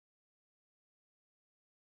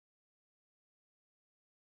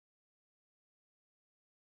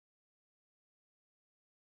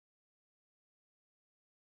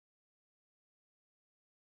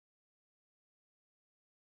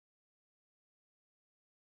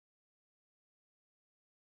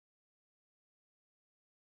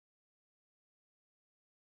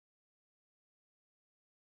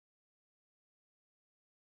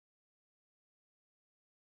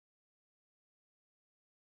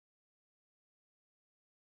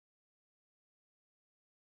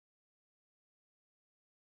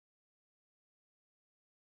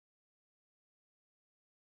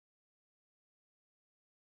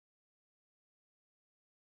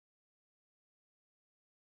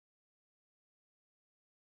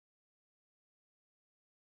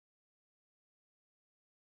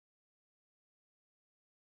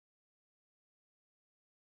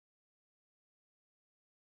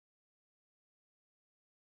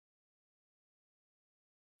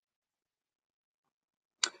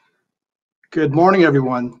Good morning,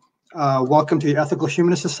 everyone. Welcome to the Ethical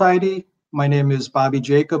Humanist Society. My name is Bobby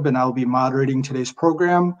Jacob, and I'll be moderating today's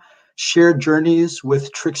program, Shared Journeys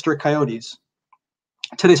with Trickster Coyotes.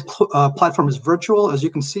 Today's platform is virtual, as you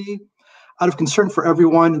can see. Out of concern for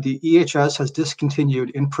everyone, the EHS has discontinued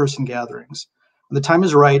in-person gatherings. When the time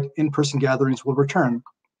is right, in-person gatherings will return.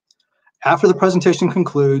 After the presentation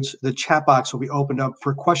concludes, the chat box will be opened up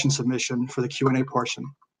for question submission for the Q&A portion.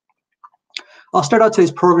 I'll start out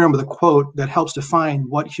today's program with a quote that helps define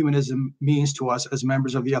what humanism means to us as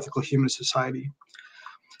members of the Ethical Humanist Society.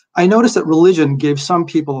 I noticed that religion gave some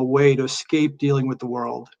people a way to escape dealing with the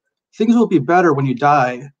world. Things will be better when you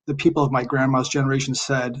die, the people of my grandma's generation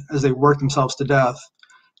said as they worked themselves to death.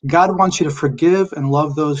 God wants you to forgive and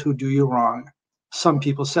love those who do you wrong, some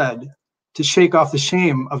people said, to shake off the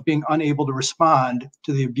shame of being unable to respond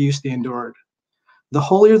to the abuse they endured. The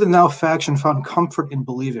holier-than-thou faction found comfort in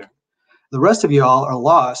believing. The rest of y'all are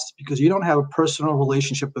lost because you don't have a personal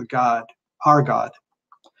relationship with God, our God.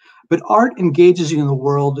 But art engages you in the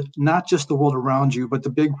world, not just the world around you, but the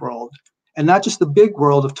big world. And not just the big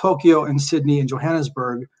world of Tokyo and Sydney and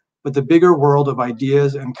Johannesburg, but the bigger world of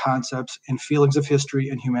ideas and concepts and feelings of history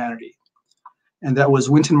and humanity. And that was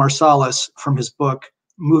Wynton Marsalis from his book,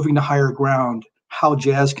 Moving to Higher Ground, How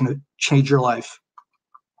Jazz Can Change Your Life.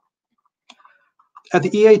 At the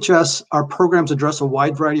EHS, our programs address a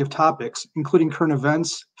wide variety of topics, including current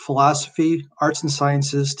events, philosophy, arts and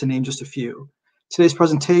sciences, to name just a few. Today's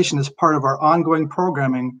presentation is part of our ongoing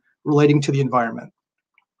programming relating to the environment.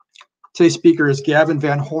 Today's speaker is Gavin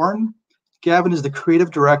Van Horn. Gavin is the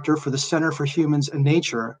creative director for the Center for Humans and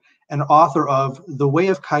Nature and author of The Way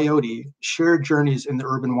of Coyote, Shared Journeys in the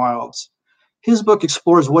Urban Wilds. His book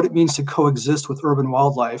explores what it means to coexist with urban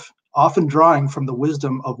wildlife, often drawing from the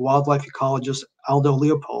wisdom of wildlife ecologist Aldo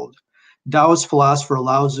Leopold, Taoist philosopher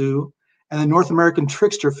Lao Tzu, and the North American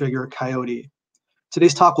trickster figure Coyote.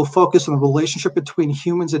 Today's talk will focus on the relationship between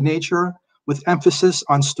humans and nature, with emphasis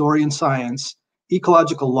on story and science,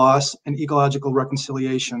 ecological loss and ecological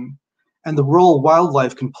reconciliation, and the role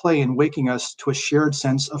wildlife can play in waking us to a shared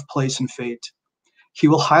sense of place and fate. He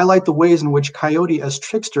will highlight the ways in which Coyote as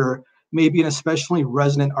trickster may be an especially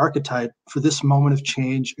resonant archetype for this moment of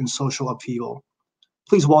change and social upheaval.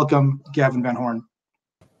 Please welcome Gavin Van Horn.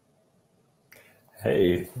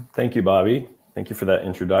 Hey, thank you, Bobby. Thank you for that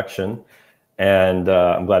introduction. And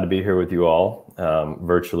I'm glad to be here with you all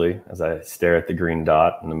virtually as I stare at the green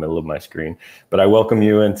dot in the middle of my screen. But I welcome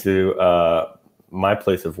you into my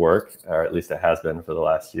place of work, or at least it has been for the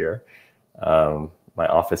last year, my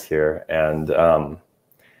office here. And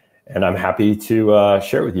I'm happy to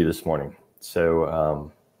share with you this morning.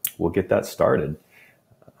 So we'll get that started.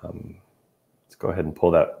 Let's go ahead and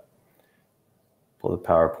pull the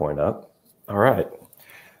PowerPoint up. All right.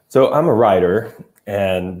 So I'm a writer,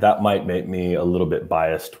 and that might make me a little bit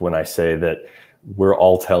biased when I say that we're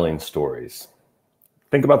all telling stories.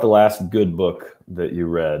 Think about the last good book that you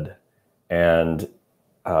read and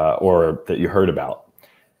or that you heard about.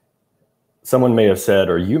 Someone may have said,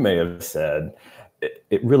 or you may have said,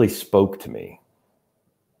 it really spoke to me.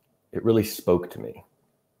 It really spoke to me.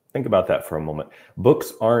 Think about that for a moment.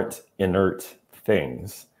 Books aren't inert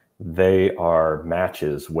things. They are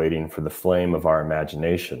matches waiting for the flame of our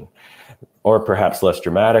imagination. Or perhaps less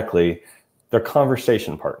dramatically, they're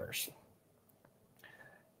conversation partners.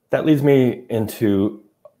 That leads me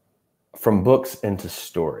from books into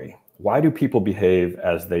story. Why do people behave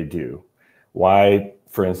as they do? Why,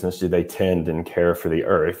 for instance, do they tend and care for the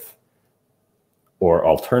earth? Or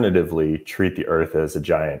alternatively, treat the earth as a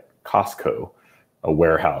giant Costco, a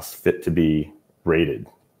warehouse fit to be raided.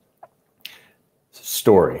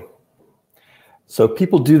 Story. So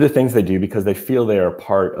people do the things they do because they feel they are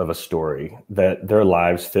part of a story, that their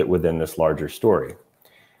lives fit within this larger story.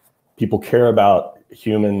 People care about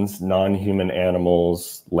humans, non-human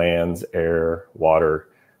animals, lands, air, water,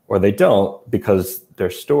 or they don't because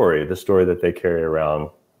their story, the story that they carry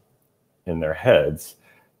around in their heads,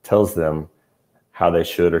 tells them how they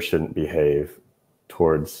should or shouldn't behave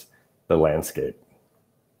towards the landscape.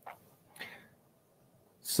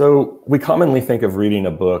 So we commonly think of reading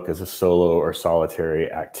a book as a solo or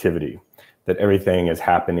solitary activity, that everything is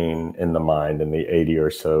happening in the mind in the 80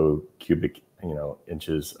 or so cubic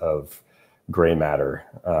inches of gray matter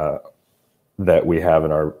that we have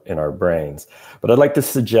in our brains. But I'd like to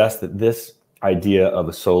suggest that this idea of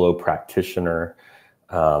a solo practitioner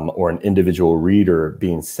or an individual reader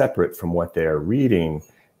being separate from what they are reading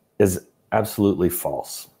is absolutely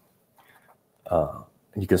false.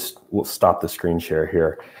 We'll stop the screen share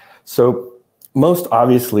here. So most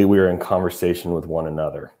obviously, we are in conversation with one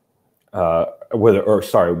another.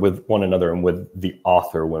 with one another and with the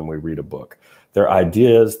author when we read a book. Their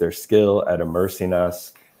ideas, their skill at immersing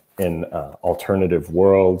us in alternative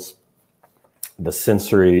worlds, the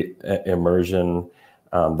sensory immersion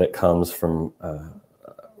that comes from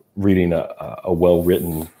reading a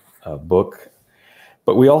well-written book.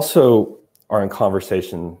 But we also are in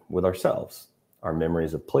conversation with ourselves, our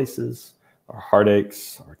memories of places, our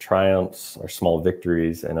heartaches, our triumphs, our small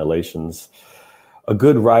victories and elations. A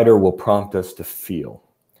good writer will prompt us to feel,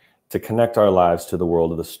 to connect our lives to the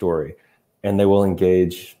world of the story, and they will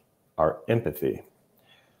engage our empathy.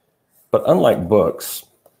 But unlike books,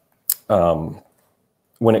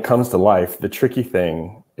 when it comes to life, the tricky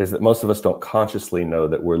thing is that most of us don't consciously know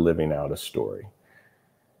that we're living out a story.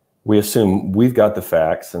 We assume we've got the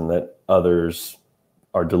facts and that others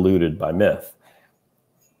are deluded by myth.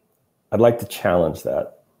 I'd like to challenge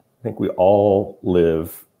that. I think we all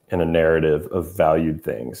live in a narrative of valued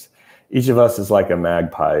things. Each of us is like a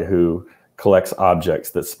magpie who collects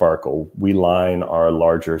objects that sparkle. We line our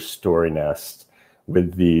larger story nest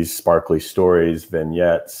with these sparkly stories,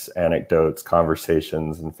 vignettes, anecdotes,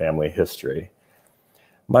 conversations, and family history.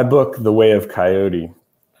 My book, The Way of Coyote,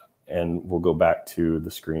 and we'll go back to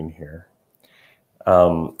the screen here,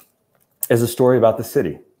 is a story about the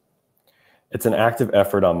city. It's an active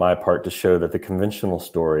effort on my part to show that the conventional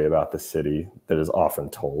story about the city that is often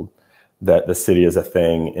told, that the city is a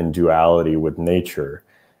thing in duality with nature,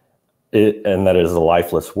 and that it is a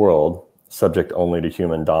lifeless world, subject only to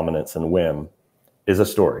human dominance and whim, is a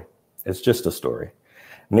story. It's just a story.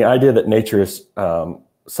 And the idea that nature is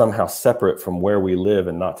somehow separate from where we live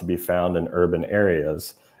and not to be found in urban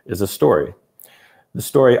areas is a story. The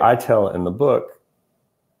story I tell in the book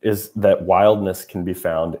is that wildness can be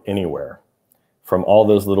found anywhere, from all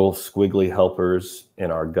those little squiggly helpers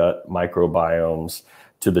in our gut microbiomes,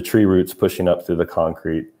 to the tree roots pushing up through the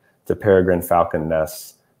concrete, to peregrine falcon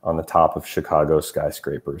nests on the top of Chicago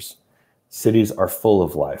skyscrapers. Cities are full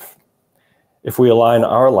of life. If we align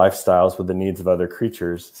our lifestyles with the needs of other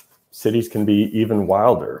creatures, cities can be even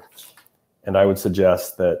wilder. And I would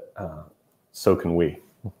suggest that so can we.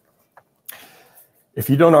 If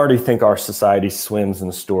you don't already think our society swims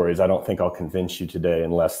in stories, I don't think I'll convince you today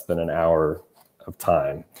in less than an hour of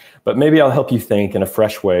time. But maybe I'll help you think in a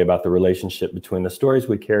fresh way about the relationship between the stories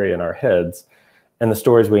we carry in our heads and the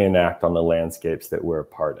stories we enact on the landscapes that we're a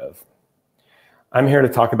part of. I'm here to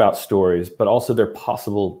talk about stories, but also their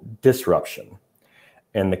possible disruption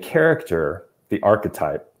and the character, the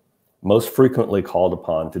archetype, most frequently called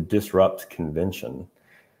upon to disrupt convention,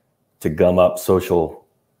 to gum up social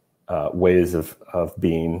ways of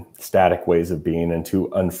being, static ways of being, and to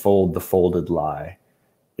unfold the folded lie,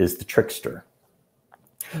 is the trickster.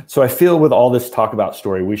 So I feel with all this talk about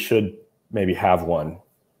story, we should maybe have one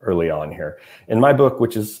early on here. In my book,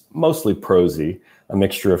 which is mostly prosy, a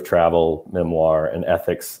mixture of travel, memoir, and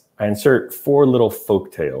ethics, I insert 4 little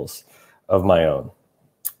folk tales of my own.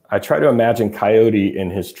 I try to imagine Coyote in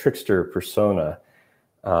his trickster persona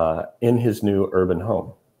in his new urban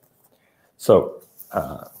home. So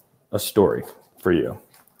a story for you.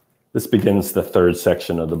 This begins the 3rd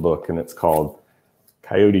section of the book, and it's called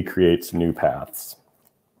Coyote Creates New Paths.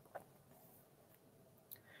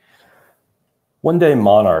 One day,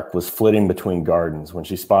 Monarch was flitting between gardens when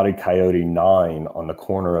she spotted Coyote gnawing on the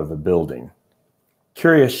corner of a building.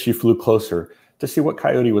 Curious, she flew closer to see what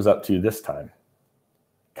Coyote was up to this time.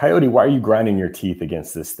 "Coyote, why are you grinding your teeth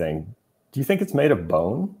against this thing? Do you think it's made of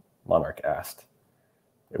bone?" Monarch asked.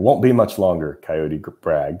 "It won't be much longer," Coyote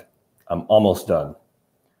bragged. "I'm almost done."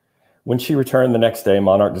 When she returned the next day,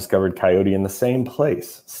 Monarch discovered Coyote in the same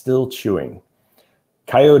place, still chewing.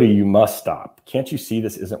 "Coyote, you must stop. Can't you see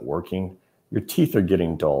this isn't working? Your teeth are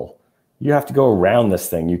getting dull. You have to go around this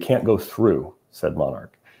thing. You can't go through," said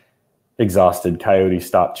Monarch. Exhausted, Coyote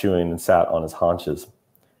stopped chewing and sat on his haunches.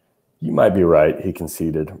 "You might be right," he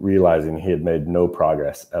conceded, realizing he had made no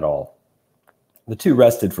progress at all. The two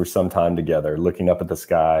rested for some time together, looking up at the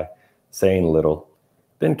sky, saying little.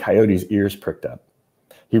 Then Coyote's ears pricked up.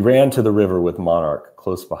 He ran to the river with Monarch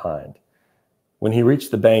close behind. When he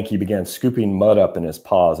reached the bank, he began scooping mud up in his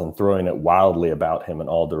paws and throwing it wildly about him in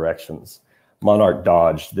all directions. Monarch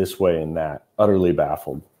dodged this way and that, utterly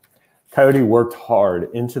baffled. Coyote worked hard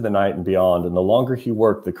into the night and beyond, and the longer he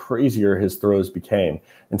worked, the crazier his throws became,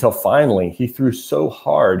 until finally he threw so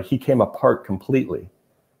hard he came apart completely.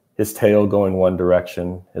 His tail going one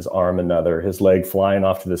direction, his arm another, his leg flying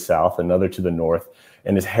off to the south, another to the north,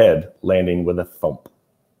 and his head landing with a thump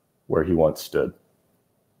where he once stood.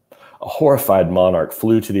 A horrified Monarch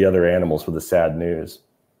flew to the other animals with the sad news.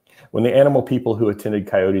 When the animal people who attended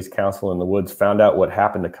Coyote's council in the woods found out what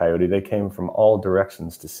happened to Coyote, they came from all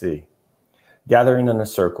directions to see. Gathering in a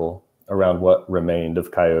circle around what remained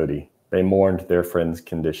of Coyote, they mourned their friend's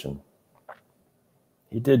condition.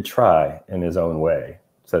 He did try in his own way,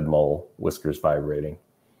 said Mole, whiskers vibrating.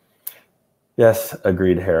 Yes,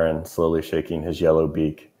 agreed Heron, slowly shaking his yellow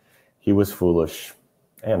beak. He was foolish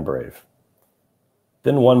and brave.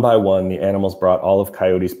 Then one by one, the animals brought all of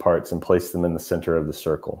Coyote's parts and placed them in the center of the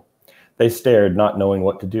circle. They stared, not knowing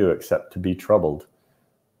what to do except to be troubled.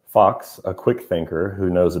 Fox, a quick thinker who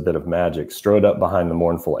knows a bit of magic, strode up behind the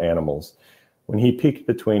mournful animals. When he peeked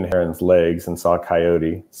between Heron's legs and saw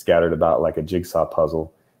Coyote scattered about like a jigsaw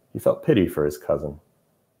puzzle, he felt pity for his cousin.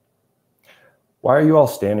 Why are you all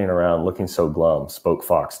standing around looking so glum? Spoke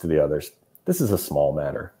Fox to the others. This is a small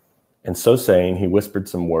matter. And so saying, he whispered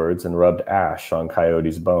some words and rubbed ash on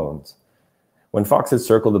Coyote's bones. When Fox had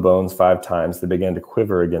circled the bones 5 times, they began to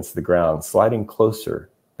quiver against the ground, sliding closer,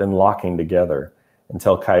 then locking together,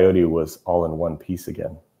 until Coyote was all in one piece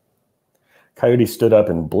again. Coyote stood up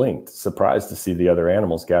and blinked, surprised to see the other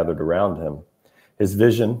animals gathered around him. His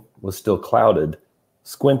vision was still clouded.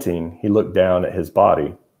 Squinting, he looked down at his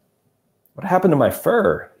body. What happened to my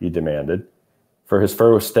fur? He demanded, for his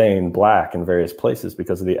fur was stained black in various places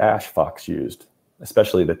because of the ash Fox used,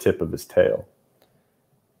 especially the tip of his tail.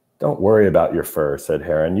 Don't worry about your fur, said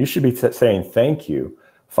Heron. You should be saying thank you.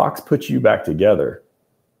 Fox put you back together.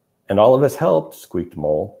 And all of us helped, squeaked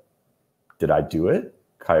Mole. Did I do it?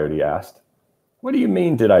 Coyote asked. What do you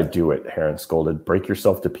mean, did I do it? Heron scolded. Break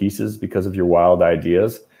yourself to pieces because of your wild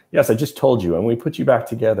ideas? Yes, I just told you, and we put you back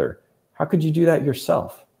together. How could you do that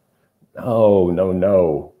yourself?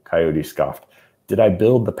 No, Coyote scoffed. Did I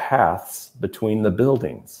build the paths between the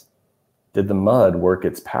buildings? Did the mud work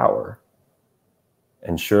its power?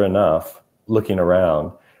 And sure enough, looking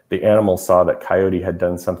around, the animals saw that Coyote had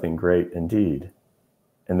done something great indeed,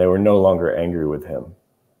 and they were no longer angry with him.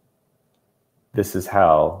 This is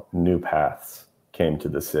how new paths came to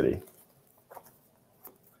the city.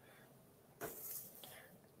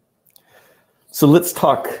 So let's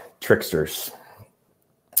talk tricksters.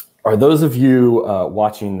 Are those of you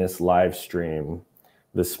watching this live stream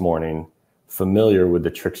this morning familiar with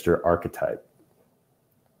the trickster archetype?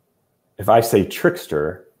 If I say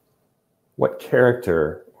trickster, what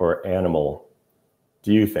character or animal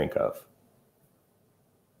do you think of?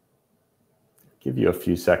 I'll give you a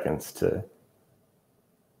few seconds to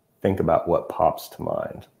think about what pops to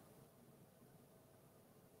mind.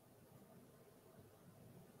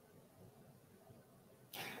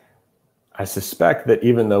 I suspect that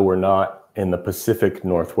even though we're not in the Pacific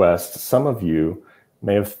Northwest, some of you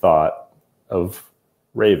may have thought of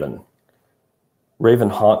Raven. Raven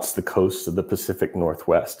haunts the coasts of the Pacific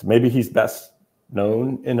Northwest. Maybe he's best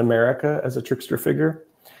known in America as a trickster figure.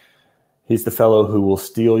 He's the fellow who will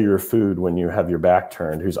steal your food when you have your back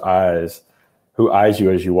turned, who eyes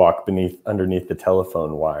you as you walk underneath the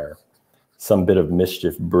telephone wire. Some bit of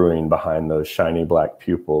mischief brewing behind those shiny black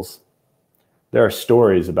pupils. There are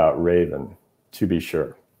stories about Raven, to be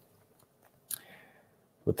sure.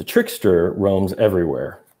 But the trickster roams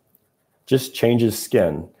everywhere, just changes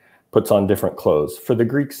skin, puts on different clothes. For the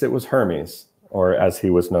Greeks, it was Hermes, or as he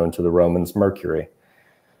was known to the Romans, Mercury,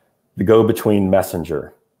 the go-between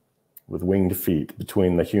messenger with winged feet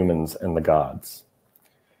between the humans and the gods.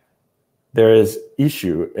 There is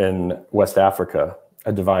Ishu in West Africa,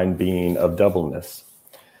 a divine being of doubleness.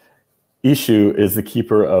 Ishu is the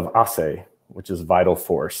keeper of Ase, which is vital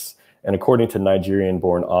force. And according to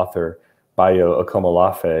Nigerian-born author Bayo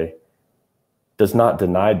Akomolafe, does not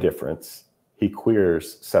deny difference, he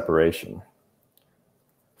queers separation.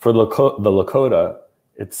 For the Lakota,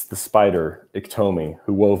 it's the spider, Iktomi,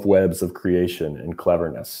 who wove webs of creation and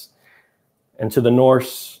cleverness. And to the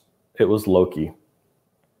Norse, it was Loki,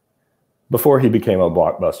 before he became a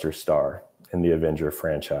blockbuster star in the Avenger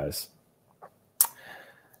franchise.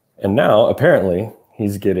 And now, apparently,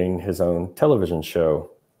 he's getting his own television show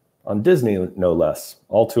on Disney, no less,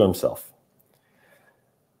 all to himself.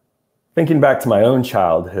 Thinking back to my own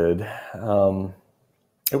childhood,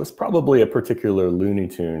 it was probably a particular Looney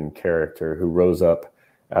Tune character who rose up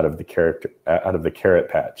out of the carrot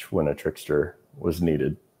patch when a trickster was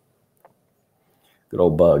needed. Good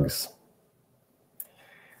old Bugs.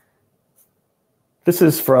 This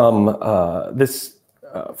is from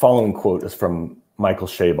following quote is from Michael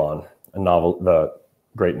Chabon, the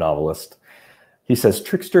great novelist. He says,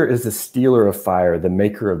 "Trickster is the stealer of fire, the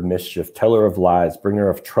maker of mischief, teller of lies, bringer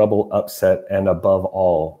of trouble, upset, and above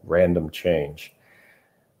all, random change."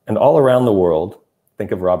 And all around the world,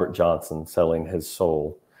 think of Robert Johnson selling his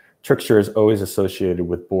soul. Trickster is always associated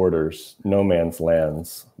with borders, no man's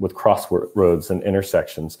lands, with crossroads and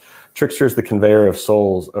intersections. Trickster is the conveyor of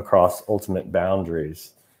souls across ultimate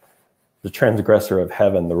boundaries. the transgressor of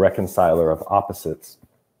heaven, the reconciler of opposites.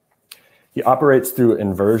 He operates through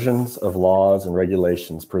inversions of laws and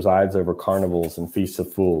regulations, presides over carnivals and feasts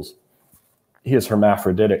of fools. He is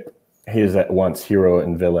hermaphroditic. He is at once hero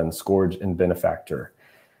and villain, scourge and benefactor.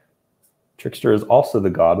 Trickster is also the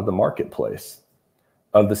god of the marketplace,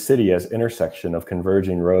 of the city as intersection of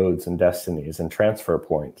converging roads and destinies and transfer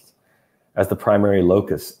points, as the primary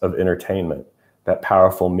locus of entertainment, that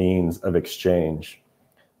powerful means of exchange.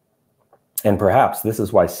 And perhaps this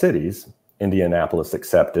is why cities, Indianapolis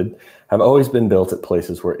accepted, have always been built at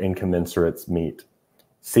places where incommensurates meet.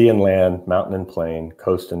 Sea and land, mountain and plain,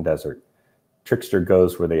 coast and desert. Trickster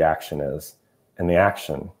goes where the action is, and the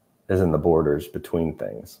action is in the borders between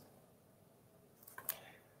things.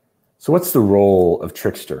 So what's the role of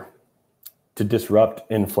Trickster? To disrupt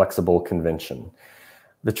inflexible convention.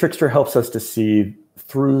 The Trickster helps us to see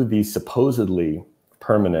through these supposedly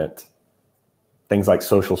permanent things like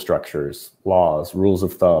social structures, laws, rules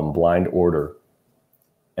of thumb, blind order,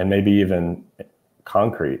 and maybe even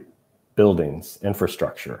concrete, buildings,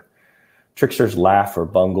 infrastructure. Tricksters laugh or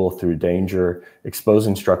bungle through danger,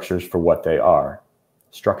 exposing structures for what they are.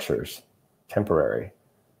 Structures, temporary,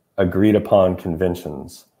 agreed upon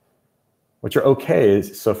conventions, which are okay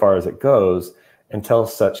so far as it goes until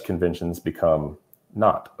such conventions become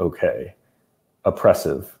not okay,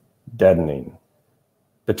 oppressive, deadening.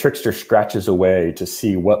 The Trickster scratches away to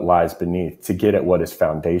see what lies beneath, to get at what is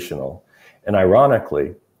foundational. And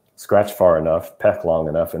ironically, scratch far enough, peck long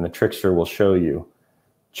enough, and the Trickster will show you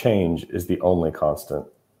change is the only constant.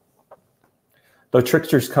 Though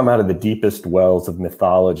Tricksters come out of the deepest wells of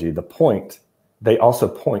mythology, they also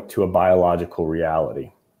point to a biological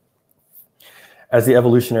reality. As the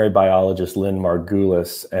evolutionary biologist Lynn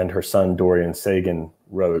Margulis and her son Dorian Sagan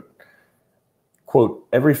wrote, quote,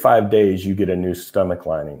 every 5 days you get a new stomach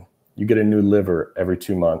lining. You get a new liver every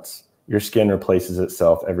 2 months. Your skin replaces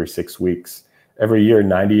itself every 6 weeks. Every year,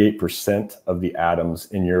 98% of the atoms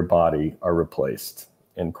in your body are replaced,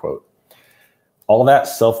 end quote. All that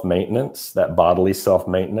self-maintenance, that bodily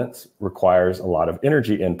self-maintenance, requires a lot of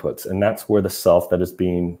energy inputs, and that's where the self that is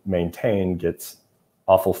being maintained gets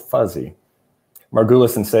awful fuzzy.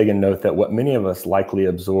 Margulis and Sagan note that what many of us likely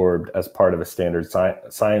absorbed as part of a standard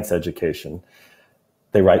science education,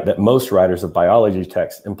 they write that most writers of biology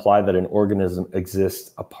texts imply that an organism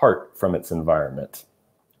exists apart from its environment,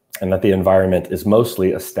 and that the environment is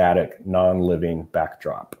mostly a static, non-living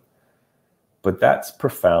backdrop. But that's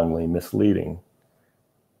profoundly misleading.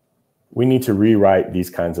 We need to rewrite these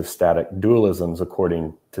kinds of static dualisms,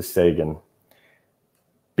 according to Sagan,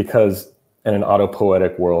 because in an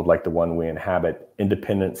autopoetic world like the one we inhabit,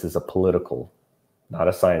 independence is a political, not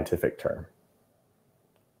a scientific term.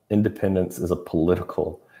 Independence is a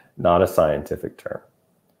political, not a scientific term.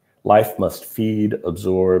 Life must feed,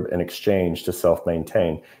 absorb, and exchange to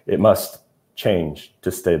self-maintain. It must change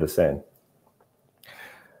to stay the same.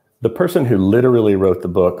 The person who literally wrote the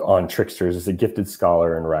book on tricksters is a gifted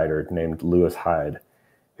scholar and writer named Lewis Hyde.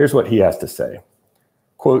 Here's what he has to say.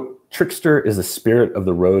 Quote, Trickster is a spirit of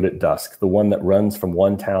the road at dusk, the one that runs from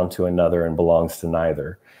one town to another and belongs to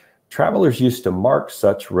neither. Travelers used to mark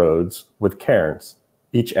such roads with cairns,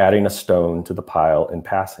 each adding a stone to the pile in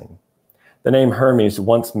passing. The name Hermes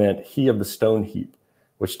once meant he of the stone heap,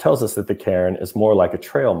 which tells us that the cairn is more like a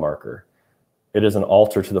trail marker. It is an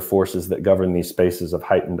altar to the forces that govern these spaces of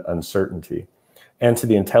heightened uncertainty and to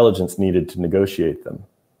the intelligence needed to negotiate them.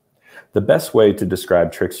 The best way to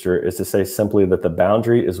describe Trickster is to say simply that the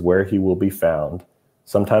boundary is where he will be found,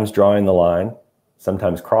 sometimes drawing the line,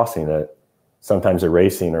 sometimes crossing it, sometimes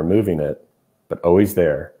erasing or moving it, but always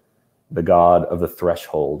there, the god of the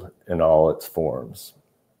threshold in all its forms.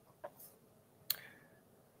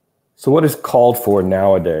 So what is called for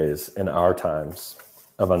nowadays in our times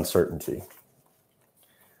of uncertainty?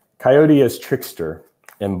 Coyote as Trickster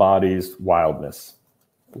embodies wildness,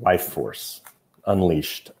 life force,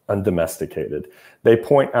 unleashed, undomesticated. They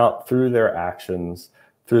point out through their actions,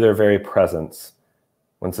 through their very presence,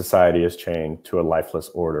 when society is chained to a lifeless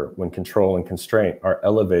order, when control and constraint are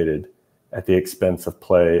elevated at the expense of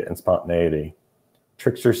play and spontaneity.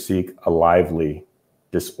 Tricksters seek a lively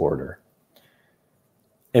disorder.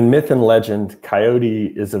 In myth and legend,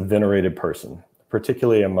 Coyote is a venerated person,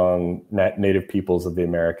 particularly among native peoples of the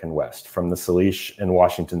American West, from the Salish in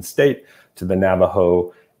Washington state to the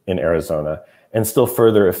Navajo in Arizona, and still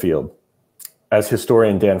further afield. As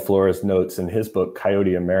historian Dan Flores notes in his book,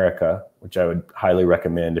 Coyote America, which I would highly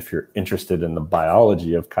recommend if you're interested in the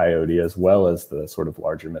biology of coyote, as well as the sort of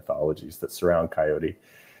larger mythologies that surround coyote.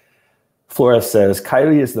 Flores says,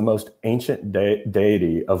 Coyote is the most ancient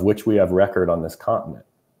deity of which we have record on this continent.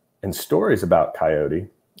 And stories about Coyote,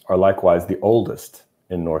 are likewise the oldest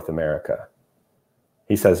in North America.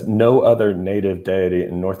 He says, no other native deity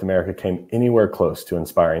in North America came anywhere close to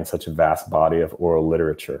inspiring such a vast body of oral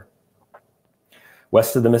literature.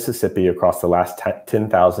 West of the Mississippi, across the last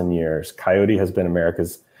 10,000 years, Coyote has been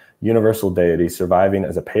America's universal deity, surviving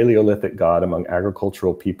as a Paleolithic god among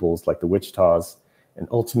agricultural peoples like the Wichitas, and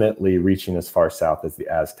ultimately reaching as far south as the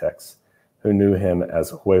Aztecs, who knew him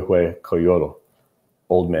as Way of Coyote,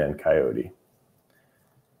 Old Man Coyote.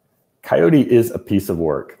 Coyote is a piece of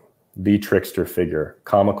work, the trickster figure,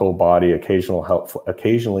 comical body,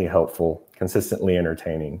 occasionally helpful, consistently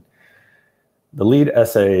entertaining. The lead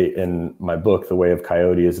essay in my book, The Way of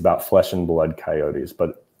Coyote, is about flesh and blood coyotes,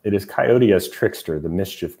 but it is Coyote as trickster, the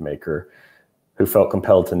mischief maker, who felt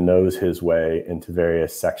compelled to nose his way into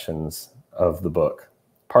various sections of the book,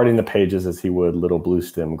 parting the pages as he would little blue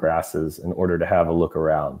stem grasses in order to have a look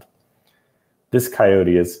around. This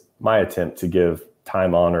Coyote is my attempt to give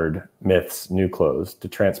time-honored myths new clothes, to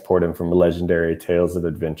transport him from legendary tales of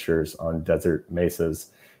adventures on desert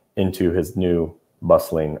mesas into his new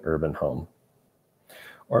bustling urban home.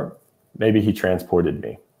 Or maybe he transported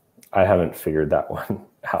me. I haven't figured that one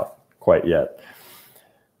out quite yet.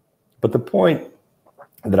 But the point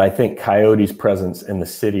that I think Coyote's presence in the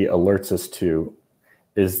city alerts us to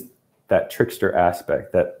is that trickster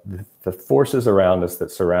aspect, that the forces around us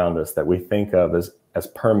that surround us, that we think of as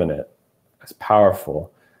permanent, as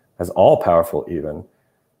powerful, as all-powerful even,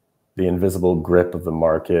 the invisible grip of the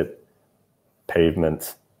market,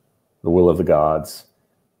 pavement, the will of the gods,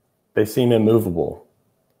 they seem immovable.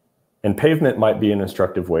 And pavement might be an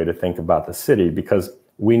instructive way to think about the city, because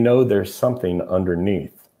we know there's something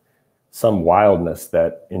underneath, some wildness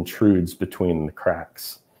that intrudes between the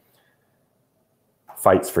cracks,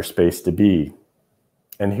 fights for space to be.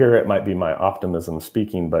 And here it might be my optimism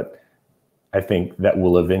speaking, but I think that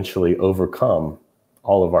will eventually overcome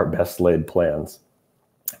all of our best laid plans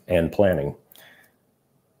and planning.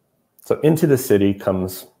 So into the city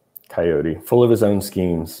comes Coyote, full of his own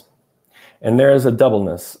schemes. And there is a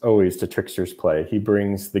doubleness always to Trickster's play. He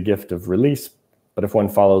brings the gift of release, but if one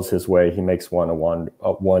follows his way, he makes one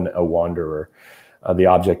a wanderer, the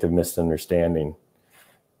object of misunderstanding.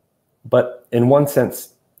 But in one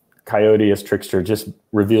sense, Coyote as Trickster just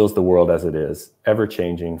reveals the world as it is,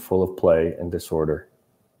 ever-changing, full of play and disorder,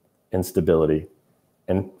 instability,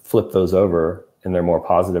 and flip those over in their more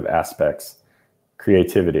positive aspects: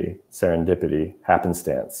 creativity, serendipity,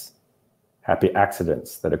 happenstance, happy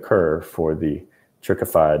accidents that occur for the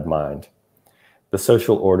trickified mind. The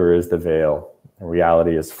social order is the veil, and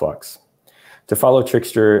reality is flux. To follow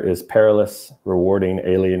Trickster is perilous, rewarding,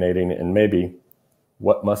 alienating, and maybe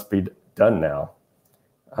what must be done now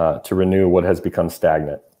to renew what has become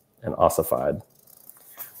stagnant and ossified.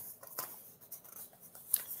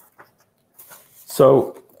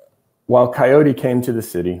 So while Coyote came to the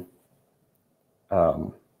city,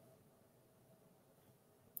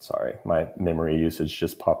 sorry, my memory usage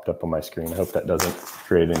just popped up on my screen. I hope that doesn't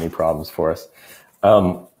create any problems for us.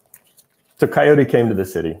 So Coyote came to the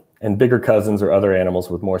city, and bigger cousins or other animals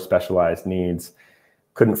with more specialized needs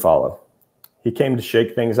couldn't follow. He came to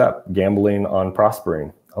shake things up, gambling on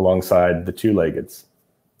prospering alongside the two-leggeds.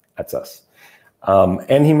 That's us.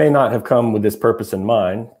 And he may not have come with this purpose in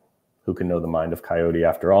mind. Who can know the mind of Coyote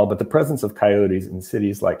after all? But the presence of coyotes in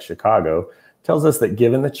cities like Chicago tells us that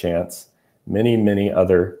given the chance, many, many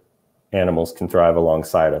other animals can thrive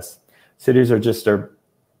alongside us. Cities are just a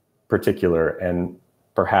particular and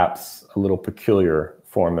perhaps a little peculiar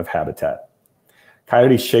form of habitat.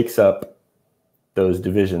 Coyote shakes up those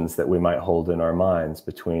divisions that we might hold in our minds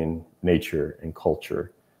between nature and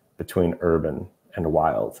culture, between urban and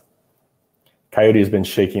wild. Coyote has been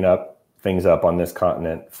shaking things up on this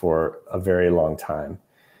continent for a very long time.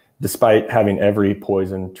 Despite having every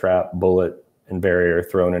poison, trap, bullet, and barrier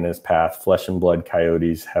thrown in his path, flesh and blood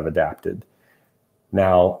coyotes have adapted.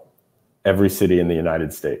 Now, every city in the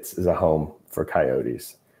United States is a home for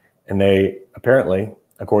coyotes. And they apparently,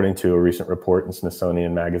 according to a recent report in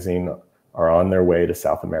Smithsonian Magazine, are on their way to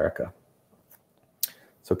South America.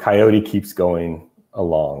 So Coyote keeps going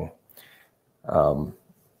along.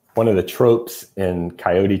 One of the tropes in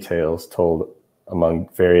coyote tales told among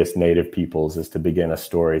various native peoples is to begin a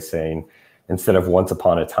story saying, instead of once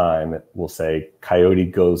upon a time, it will say, Coyote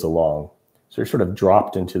goes along. So you're sort of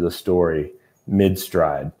dropped into the story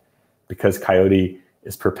mid-stride, because Coyote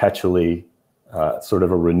is perpetually sort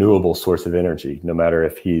of a renewable source of energy. No matter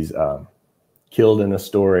if he's killed in a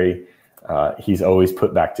story, he's always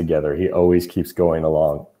put back together. He always keeps going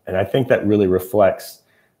along. And I think that really reflects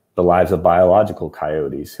the lives of biological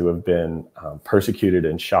coyotes who have been persecuted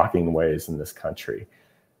in shocking ways in this country,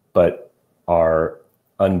 but are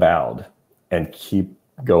unbowed and keep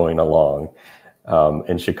going along.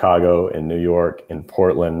 In Chicago, in New York, in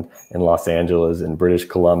Portland, in Los Angeles, in British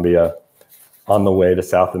Columbia, on the way to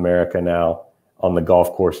South America now, on the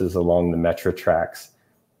golf courses along the Metro tracks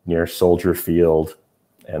near Soldier Field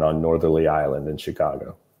and on Northerly Island in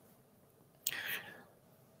Chicago.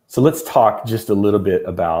 So let's talk just a little bit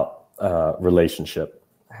about relationship.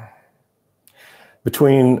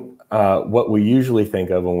 Between what we usually think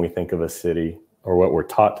of when we think of a city, or what we're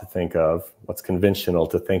taught to think of, what's conventional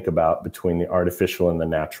to think about between the artificial and the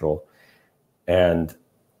natural, and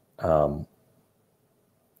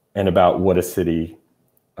about what a city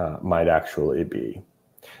might actually be.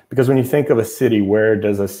 Because when you think of a city, where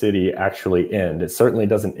does a city actually end? It certainly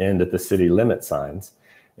doesn't end at the city limit signs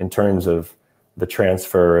in terms of the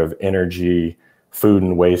transfer of energy, food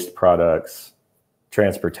and waste products,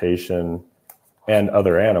 transportation, and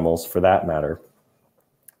other animals for that matter.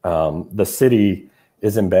 The city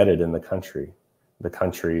is embedded in the country. The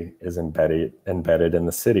country is embedded in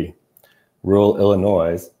the city. Rural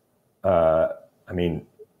Illinois,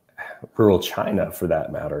 rural China for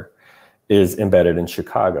that matter, is embedded in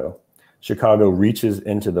Chicago. Chicago reaches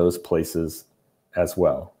into those places as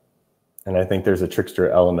well. And I think there's a trickster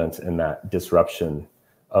element in that disruption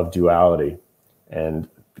of duality, and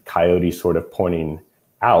the Coyote sort of pointing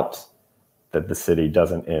out that the city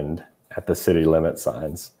doesn't end at the city limit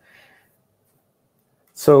signs.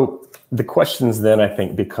 So the questions then I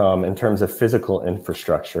think become, in terms of physical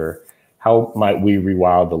infrastructure, how might we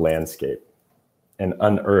rewild the landscape and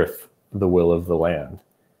unearth the will of the land?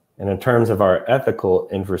 And in terms of our ethical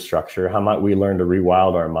infrastructure, how might we learn to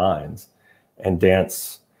rewild our minds and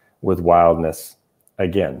dance with wildness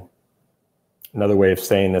again? Another way of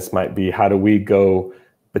saying this might be, how do we go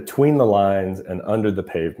between the lines and under the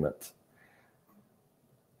pavement?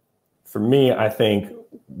 For me, I think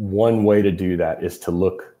one way to do that is to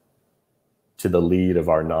look to the lead of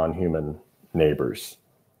our non-human neighbors.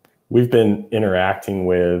 We've been interacting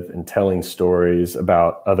with and telling stories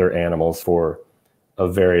about other animals for a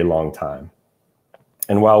very long time.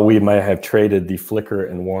 And while we might have traded the flicker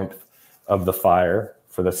and warmth of the fire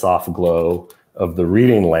for the soft glow of the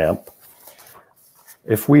reading lamp,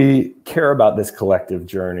 if we care about this collective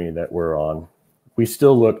journey that we're on, we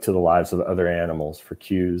still look to the lives of other animals for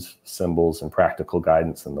cues, symbols, and practical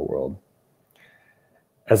guidance in the world.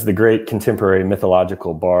 As the great contemporary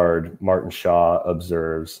mythological bard Martin Shaw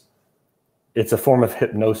observes, it's a form of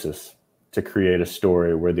hypnosis to create a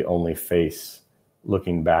story where the only face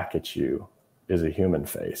looking back at you is a human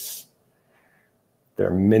face. There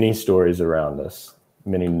are many stories around us,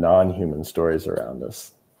 many non-human stories around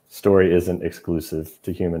us. Story isn't exclusive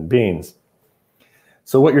to human beings.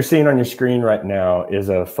 So what you're seeing on your screen right now is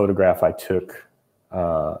a photograph I took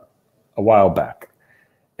a while back.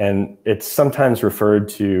 And it's sometimes referred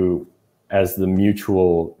to as the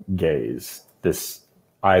mutual gaze, this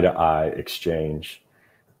eye-to-eye exchange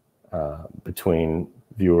between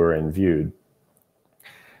viewer and viewed.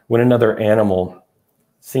 When another animal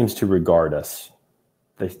seems to regard us,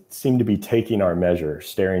 they seem to be taking our measure,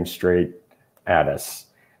 staring straight at us.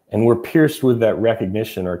 And we're pierced with that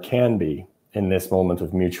recognition, or can be, in this moment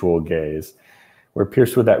of mutual gaze. We're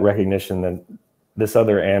pierced with that recognition that this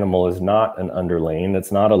other animal is not an underling,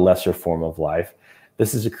 it's not a lesser form of life.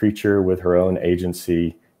 This is a creature with her own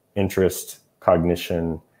agency, interest,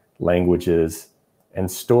 cognition, languages,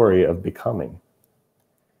 and story of becoming.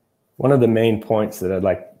 One of the main points that I'd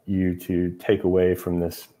like you to take away from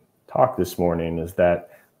this talk this morning is that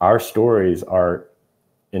our stories are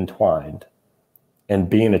entwined, and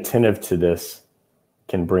being attentive to this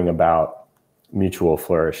can bring about mutual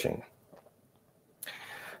flourishing.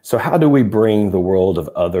 So how do we bring the world of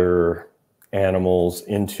other animals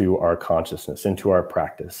into our consciousness, into our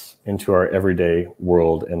practice, into our everyday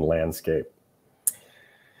world and landscape?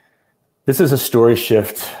 This is a story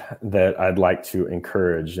shift that I'd like to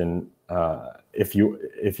encourage. And if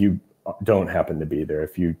you don't happen to be there,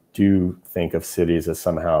 if you do think of cities as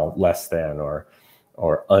somehow less than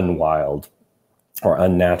or unwild or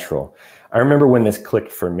unnatural, I remember when this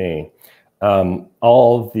clicked for me.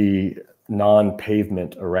 All the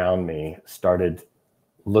non-pavement around me started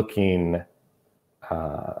looking,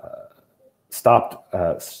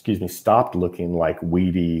 stopped looking like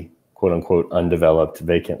weedy, quote unquote, undeveloped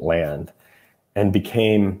vacant land, and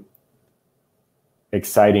became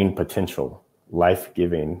exciting potential,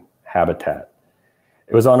 life-giving habitat.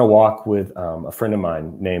 It was on a walk with a friend of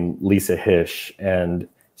mine named Lisa Hish, and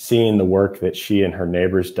seeing the work that she and her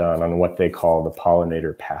neighbors done on what they call the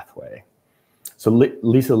pollinator pathway. So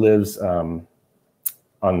Lisa lives on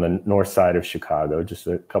the north side of Chicago, just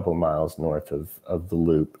a couple of miles north of the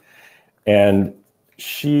Loop. And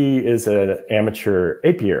she is an amateur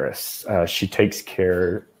apiarist. She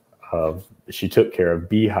took care of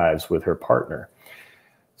beehives with her partner.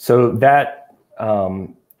 So that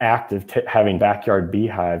act of having backyard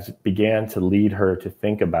beehives began to lead her to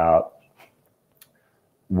think about,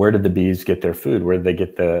 where did the bees get their food? Where did they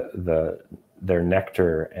get their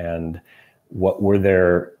nectar? And what were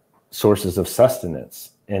their sources of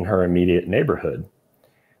sustenance in her immediate neighborhood?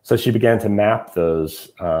 So she began to map those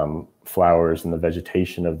flowers and the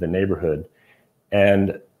vegetation of the neighborhood.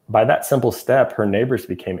 And by that simple step, her neighbors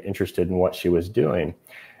became interested in what she was doing.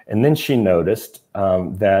 And then she noticed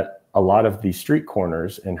that a lot of the street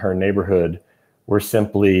corners in her neighborhood were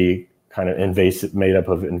simply kind of invasive, made up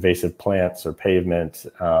of invasive plants or pavement.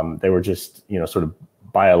 They were just, sort of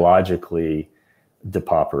biologically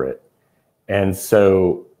depauperate. And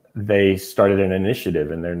so they started an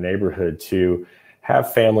initiative in their neighborhood to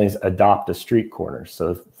have families adopt a street corner.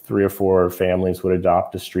 So 3 or 4 families would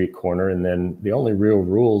adopt a street corner, and then the only real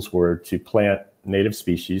rules were to plant native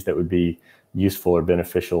species that would be useful or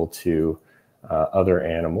beneficial to other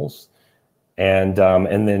animals, and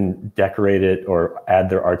then decorate it or add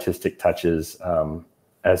their artistic touches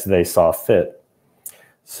as they saw fit.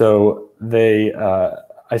 So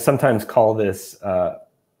I sometimes call this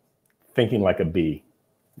thinking like a bee.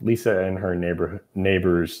 Lisa and her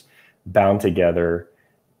neighbors bound together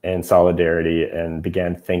in solidarity and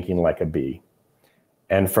began thinking like a bee.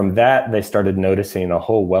 And from that, they started noticing a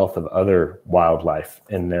whole wealth of other wildlife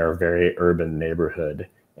in their very urban neighborhood,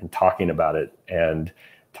 and talking about it, and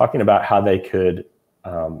talking about how they could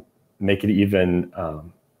make it even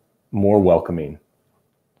more welcoming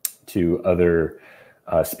to other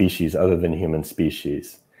species other than human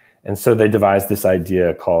species. And so they devised this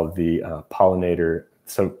idea called the pollinator.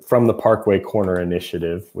 So from the Parkway Corner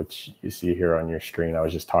Initiative, which you see here on your screen, I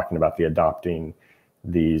was just talking about the adopting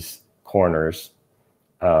these corners,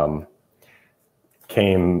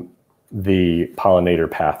 came the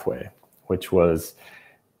pollinator pathway, which was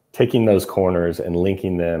taking those corners and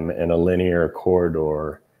linking them in a linear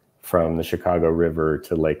corridor from the Chicago River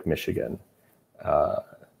to Lake Michigan.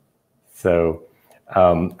 So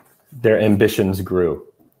their ambitions grew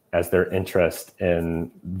as their interest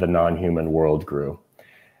in the non-human world grew.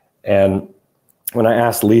 And when I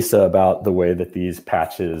asked Lisa about the way that these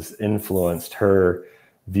patches influenced her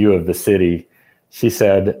view of the city, she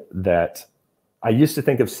said that, I used to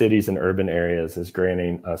think of cities and urban areas as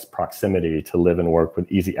granting us proximity to live and work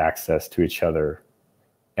with easy access to each other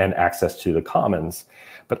and access to the commons.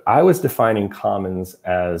 But I was defining commons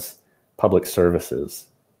as public services,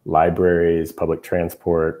 libraries, public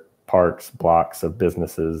transport, parks, blocks of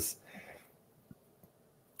businesses.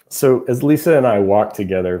 So as Lisa and I walked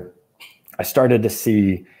together, I started to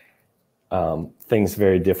see things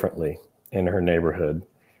very differently in her neighborhood.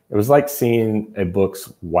 It was like seeing a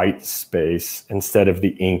book's white space instead of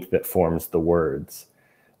the ink that forms the words.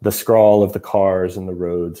 The scrawl of the cars and the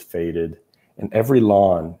roads faded, and every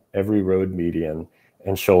lawn, every road median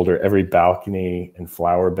and shoulder, every balcony and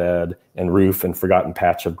flower bed and roof and forgotten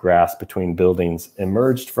patch of grass between buildings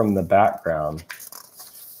emerged from the background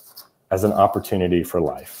as an opportunity for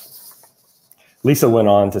life. Lisa went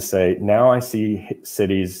on to say, now I see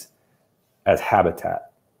cities as habitat.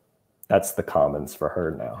 That's the commons for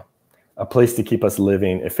her now. A place to keep us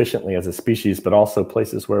living efficiently as a species, but also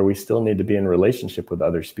places where we still need to be in relationship with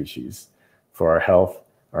other species for our health,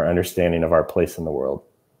 our understanding of our place in the world.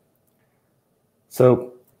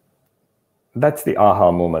 So that's the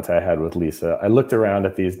aha moment I had with Lisa. I looked around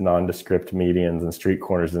at these nondescript medians and street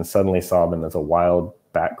corners and suddenly saw them as a wild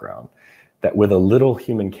background that with a little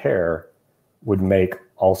human care would make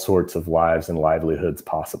all sorts of lives and livelihoods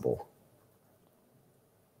possible.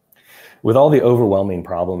 With all the overwhelming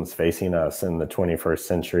problems facing us in the 21st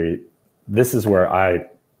century, this is where I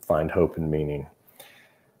find hope and meaning.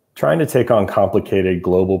 Trying to take on complicated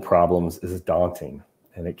global problems is daunting,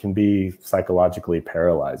 and it can be psychologically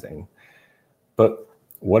paralyzing. But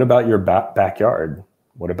what about your backyard?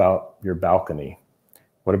 What about your balcony?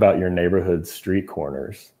 What about your neighborhood street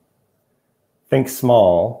corners? Think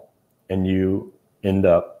small, and you end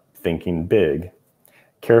up thinking big.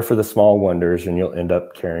 Care for the small wonders, and you'll end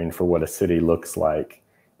up caring for what a city looks like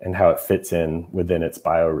and how it fits in within its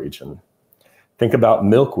bioregion. Think about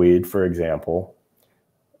milkweed, for example,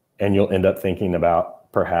 and you'll end up thinking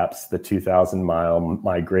about perhaps the 2,000-mile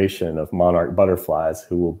migration of monarch butterflies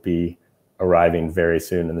who will be arriving very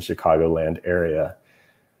soon in the Chicagoland area.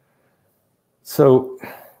 So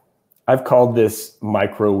I've called this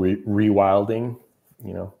micro rewilding,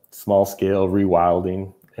 small scale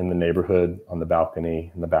rewilding in the neighborhood, on the balcony,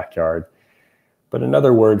 in the backyard. But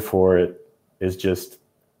another word for it is just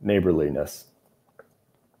neighborliness.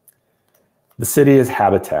 The city is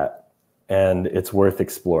habitat, and it's worth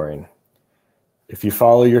exploring. If you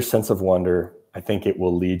follow your sense of wonder, I think it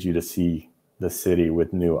will lead you to see the city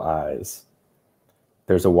with new eyes.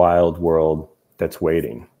 There's a wild world that's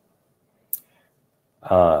waiting.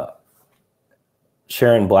 Sharon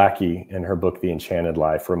Blackie, in her book, The Enchanted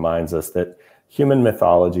Life, reminds us that human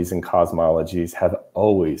mythologies and cosmologies have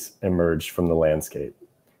always emerged from the landscape.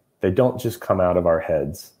 They don't just come out of our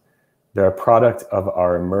heads. They're a product of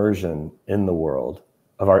our immersion in the world,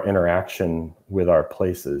 of our interaction with our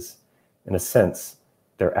places. In a sense,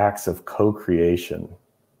 they're acts of co-creation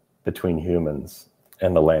between humans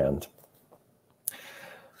and the land.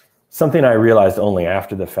 Something I realized only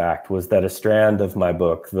after the fact was that a strand of my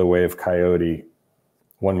book, The Way of Coyote,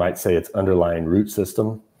 one might say its underlying root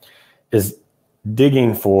system, is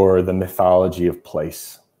digging for the mythology of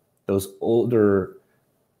place, those older,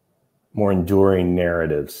 more enduring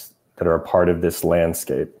narratives that are a part of this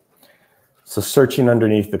landscape. So searching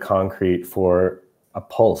underneath the concrete for a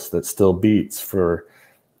pulse that still beats, for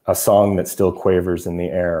a song that still quavers in the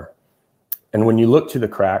air. And when you look to the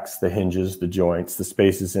cracks, the hinges, the joints, the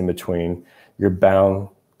spaces in between, you're bound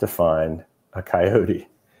to find a coyote.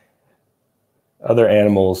 Other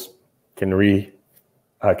animals can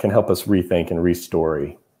help us rethink and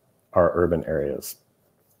restory our urban areas.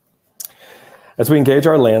 As we engage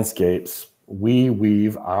our landscapes, we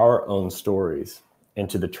weave our own stories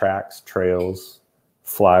into the tracks, trails,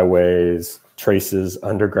 flyways, traces,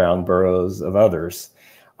 underground burrows of others.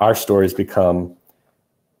 Our stories become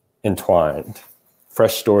entwined.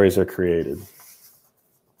 Fresh stories are created.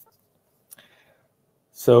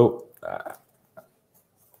 So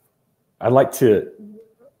I'd like to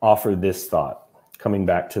offer this thought, coming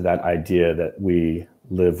back to that idea that we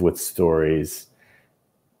live with stories,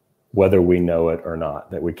 whether we know it or not,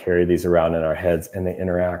 that we carry these around in our heads and they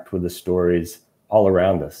interact with the stories all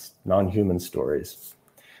around us, non-human stories.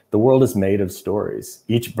 The world is made of stories.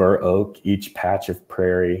 Each bur oak, each patch of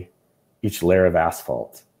prairie, each layer of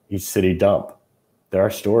asphalt, each city dump, there are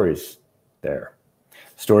stories there.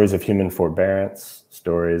 Stories of human forbearance,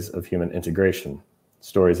 stories of human integration,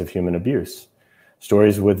 stories of human abuse,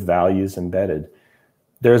 stories with values embedded.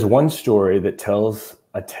 There's one story that tells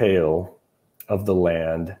a tale of the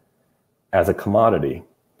land as a commodity,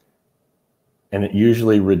 and it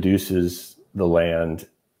usually reduces the land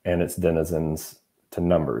and its denizens to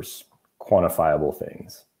numbers, quantifiable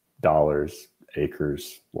things, dollars,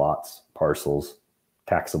 acres, lots, parcels,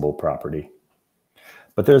 taxable property.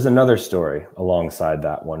 But there's another story alongside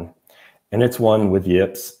that one, and it's one with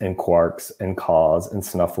yips and quarks and caws and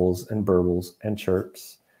snuffles and burbles and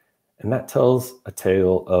chirps. And that tells a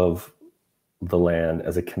tale of the land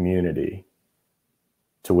as a community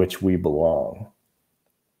to which we belong,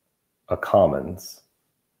 a commons,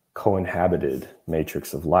 co-inhabited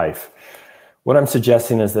matrix of life. What I'm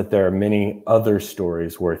suggesting is that there are many other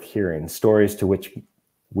stories worth hearing, stories to which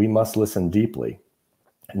we must listen deeply,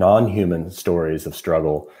 non-human stories of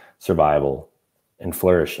struggle, survival, and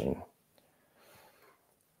flourishing.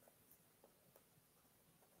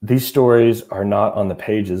 These stories are not on the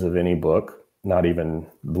pages of any book, not even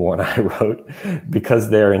the one I wrote,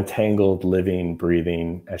 because they're entangled, living,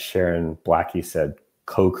 breathing, as Sharon Blackie said,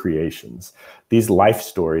 co-creations. These life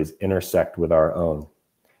stories intersect with our own,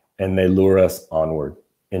 and they lure us onward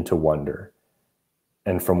into wonder,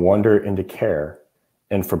 and from wonder into care,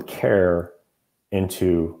 and from care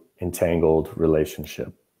into entangled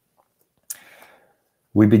relationship.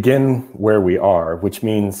 We begin where we are, which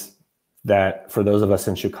means that for those of us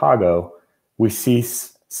in Chicago, we cease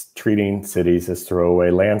treating cities as throwaway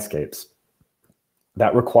landscapes.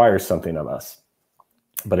 That requires something of us,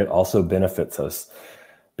 but it also benefits us,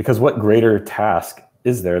 because what greater task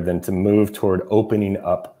is there than to move toward opening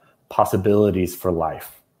up possibilities for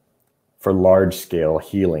life, for large-scale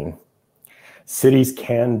healing? Cities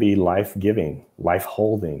can be life-giving,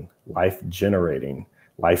 life-holding, life-generating,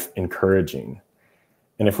 life-encouraging.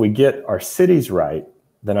 And if we get our cities right,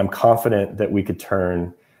 then I'm confident that we could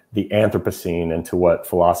turn the Anthropocene into what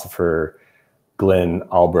philosopher Glenn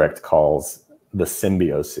Albrecht calls the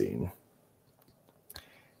Symbiocene.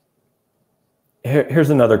 Here's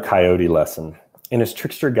another Coyote lesson. In his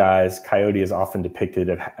Trickster guise, Coyote is often depicted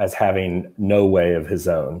as having no way of his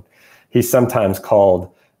own. He's sometimes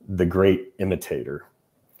called the great imitator.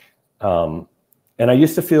 And I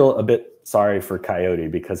used to feel a bit sorry for Coyote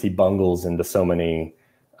because he bungles into so many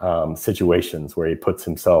situations where he puts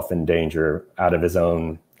himself in danger out of his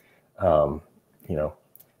own,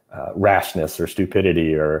 rashness or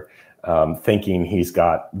stupidity, or thinking he's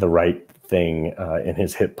got the right thing in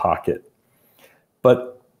his hip pocket.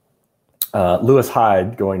 But Lewis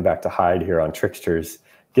Hyde, going back to Hyde here on Tricksters,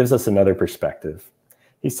 gives us another perspective.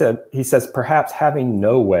 He says, perhaps having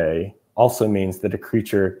no way also means that a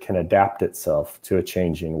creature can adapt itself to a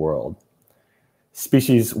changing world.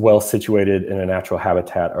 Species well situated in a natural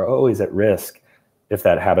habitat are always at risk if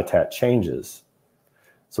that habitat changes.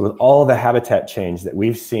 So with all the habitat change that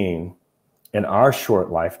we've seen in our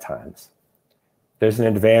short lifetimes, there's an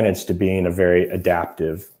advantage to being a very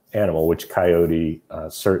adaptive animal, which coyote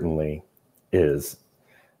certainly is.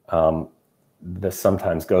 This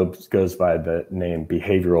sometimes goes by the name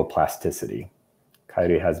behavioral plasticity.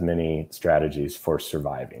 Coyote has many strategies for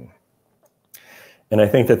surviving. And I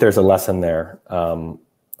think that there's a lesson there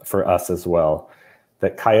for us as well,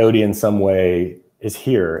 that coyote in some way is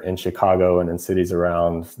here in Chicago and in cities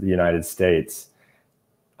around the United States,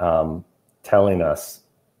 telling us,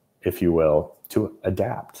 if you will, to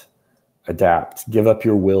adapt, give up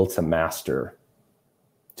your will to master,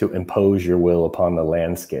 to impose your will upon the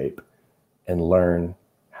landscape, and learn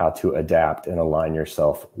how to adapt and align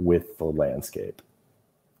yourself with the landscape.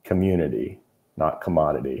 Community, not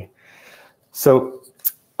commodity. So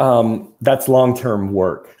that's long-term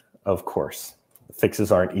work, of course.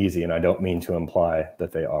 Fixes aren't easy, and I don't mean to imply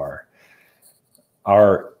that they are.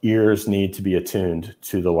 Our ears need to be attuned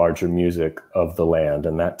to the larger music of the land,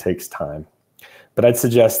 and that takes time. But I'd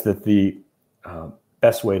suggest that the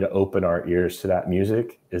best way to open our ears to that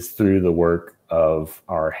music is through the work of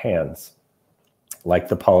our hands, like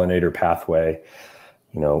the pollinator pathway,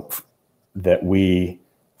 that we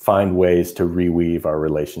find ways to reweave our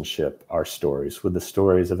relationship, our stories, with the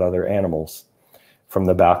stories of other animals, from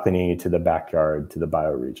the balcony to the backyard to the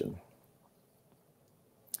bioregion.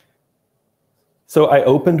 So I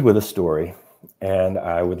opened with a story, and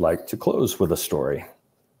I would like to close with a story.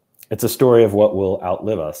 It's a story of what will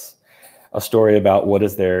outlive us, a story about what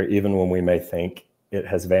is there even when we may think it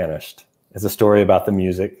has vanished. It's a story about the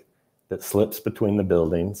music that slips between the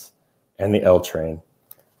buildings and the L train,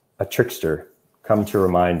 a trickster come to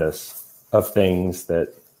remind us of things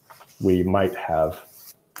that we might have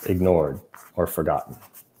ignored or forgotten.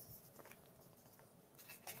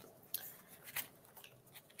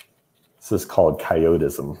 This is called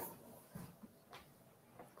coyotism.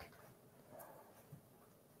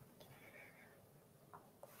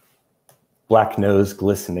 Black nose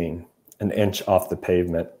glistening an inch off the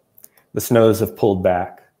pavement. The snows have pulled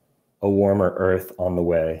back, a warmer earth on the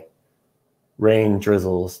way. Rain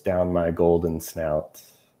drizzles down my golden snout,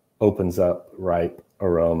 opens up ripe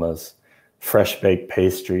aromas, fresh baked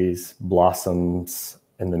pastries, blossoms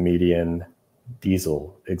in the median,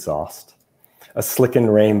 diesel exhaust. A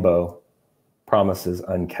slickened rainbow promises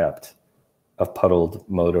unkept of puddled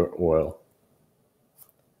motor oil.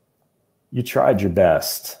 You tried your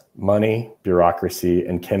best. Money, bureaucracy,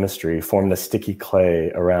 and chemistry form the sticky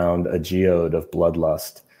clay around a geode of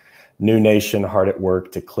bloodlust. New nation hard at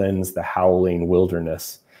work to cleanse the howling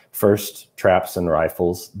wilderness. First, traps and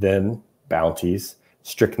rifles, then bounties,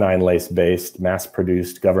 strychnine lace-based,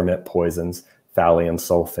 mass-produced government poisons, thallium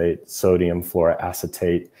sulfate, sodium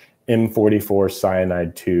fluoroacetate, M44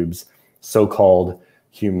 cyanide tubes, so-called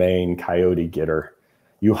humane coyote getter.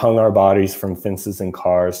 You hung our bodies from fences and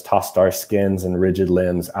cars, tossed our skins and rigid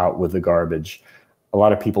limbs out with the garbage. A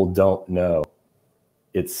lot of people don't know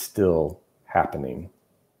it's still happening.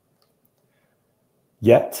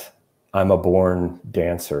 Yet, I'm a born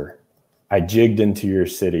dancer. I jigged into your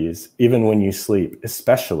cities, even when you sleep,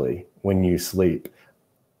 especially when you sleep.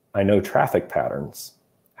 I know traffic patterns,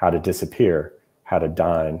 how to disappear, how to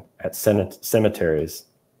dine at cemeteries.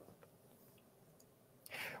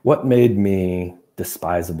 What made me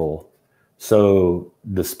despisable, so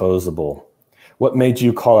disposable? What made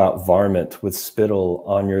you call out varmint with spittle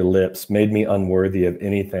on your lips, made me unworthy of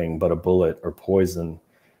anything but a bullet or poison?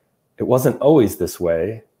 It wasn't always this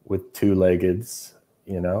way with two-leggeds,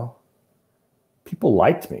 People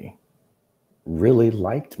liked me, really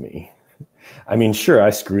liked me. I mean, sure, I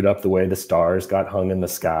screwed up the way the stars got hung in the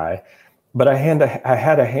sky, but I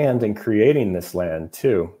had a hand in creating this land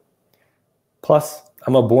too. Plus,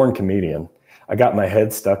 I'm a born comedian. I got my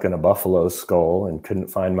head stuck in a buffalo skull and couldn't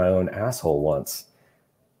find my own asshole once.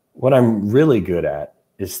 What I'm really good at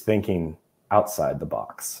is thinking outside the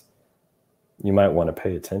box. You might want to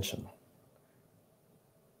pay attention.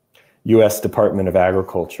 U.S. Department of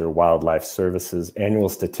Agriculture, Wildlife Services, Annual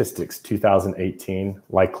Statistics 2018,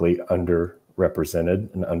 likely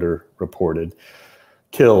underrepresented and underreported.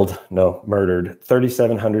 Murdered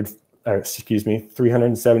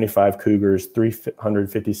 375 cougars,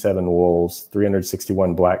 357 wolves,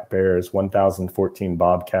 361 black bears, 1,014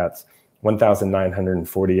 bobcats,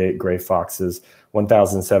 1,948 gray foxes,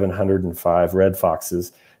 1,705 red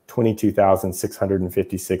foxes,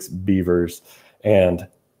 22,656 beavers, and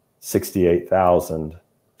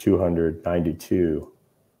 68,292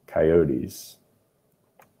 coyotes.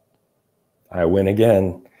 I win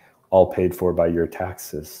again, all paid for by your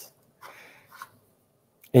taxes.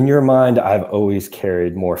 In your mind, I've always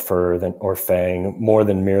carried more fur than or fang, more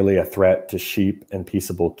than merely a threat to sheep and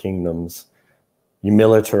peaceable kingdoms. You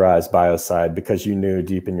militarized biocide because you knew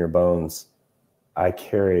deep in your bones, I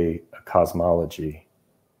carry a cosmology,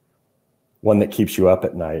 one that keeps you up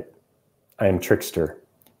at night. I am Trickster,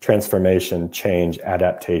 transformation, change,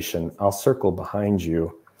 adaptation. I'll circle behind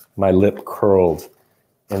you, my lip curled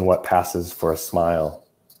in what passes for a smile.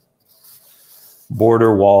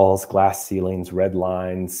 Border walls, glass ceilings, red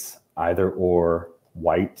lines, either or,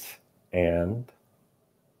 white and.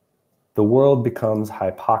 The world becomes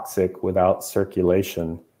hypoxic without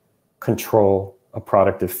circulation. Control, a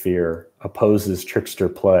product of fear, opposes trickster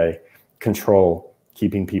play. Control,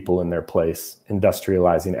 keeping people in their place,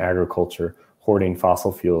 industrializing agriculture, hoarding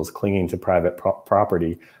fossil fuels, clinging to private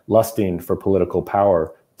property, lusting for political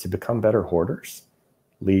power to become better hoarders,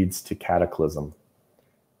 leads to cataclysm.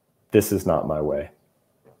 This is not my way.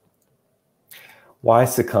 Why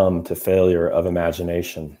succumb to failure of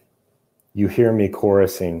imagination? You hear me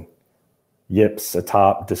chorusing, yips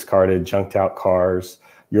atop discarded, junked out cars,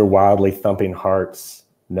 your wildly thumping hearts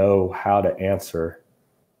know how to answer.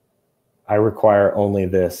 I require only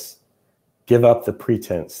this. Give up the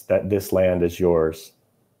pretense that this land is yours.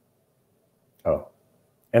 Oh,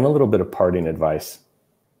 and a little bit of parting advice.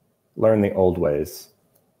 Learn the old ways.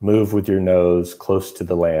 Move with your nose close to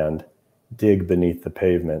the land. Dig beneath the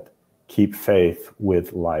pavement. Keep faith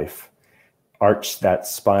with life. Arch that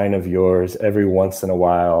spine of yours every once in a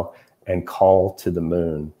while and call to the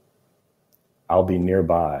moon. I'll be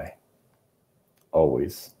nearby,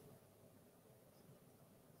 always.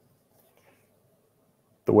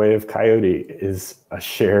 The Way of Coyote is a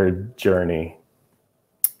shared journey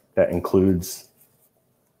that includes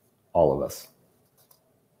all of us.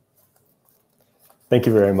 Thank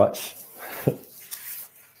you very much.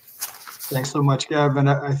 Thanks so much, Gavin.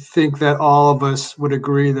 I think that all of us would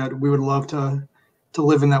agree that we would love to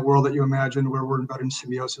live in that world that you imagined, where we're in better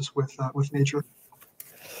symbiosis with nature.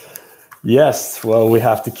 Yes, well, we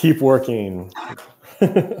have to keep working.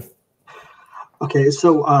 Okay,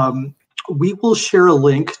 so we will share a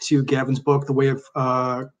link to Gavin's book, The Way of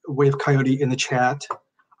Coyote, in the chat.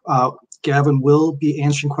 Gavin will be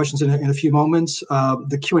answering questions in a few moments.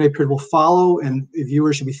 The Q&A period will follow, and the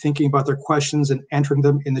viewers should be thinking about their questions and entering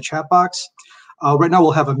them in the chat box. Right now,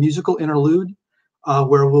 we'll have a musical interlude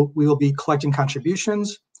where we will be collecting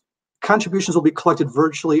contributions. Contributions will be collected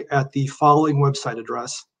virtually at the following website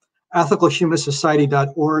address: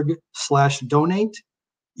 ethicalhumanistsociety.org/donate.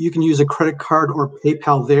 You can use a credit card or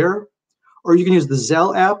PayPal there, or you can use the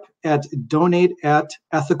Zelle app at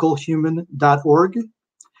donate@ethicalhuman.org.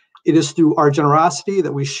 It is through our generosity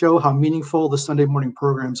that we show how meaningful the Sunday morning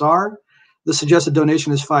programs are. The suggested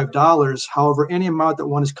donation is $5. However, any amount that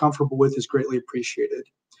one is comfortable with is greatly appreciated.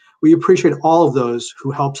 We appreciate all of those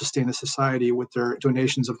who help sustain the society with their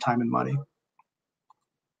donations of time and money.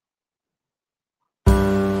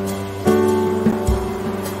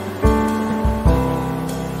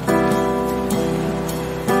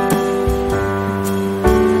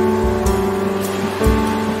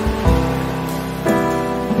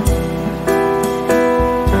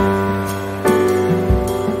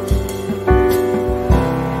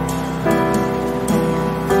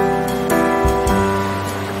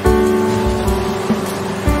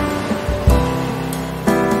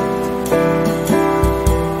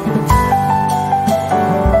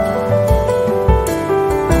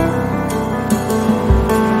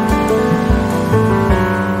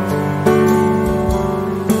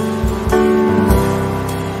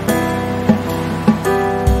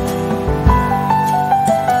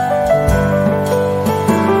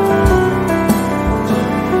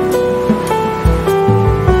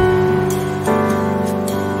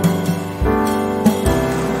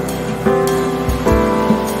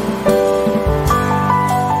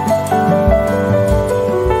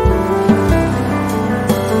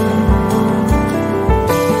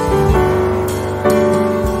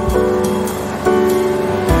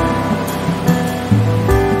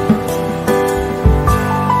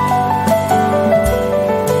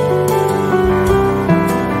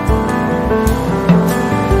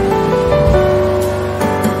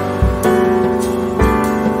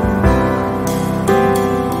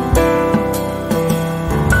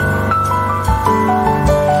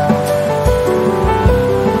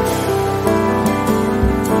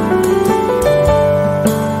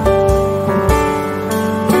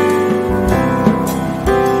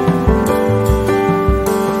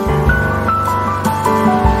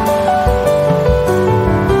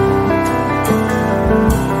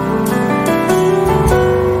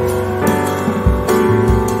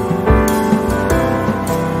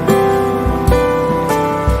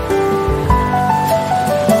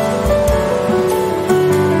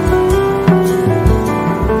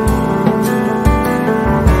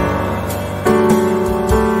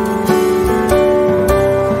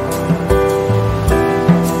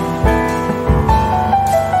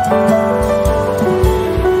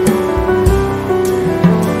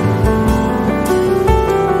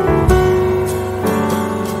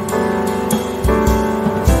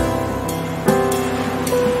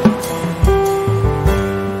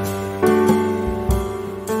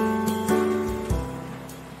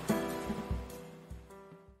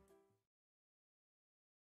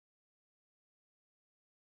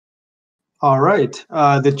 All right.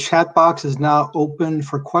 The chat box is now open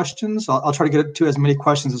for questions. I'll try to get to as many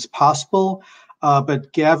questions as possible.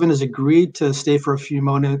 But Gavin has agreed to stay for a few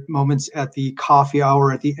moments at the coffee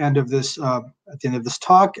hour at the end of this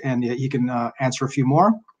talk, and he can answer a few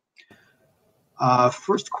more.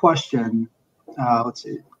 First question. Let's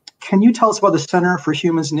see. Can you tell us about the Center for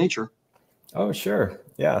Humans and Nature? Oh, sure.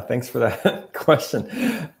 Yeah, thanks for that question.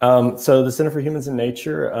 So the Center for Humans and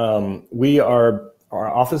Nature, our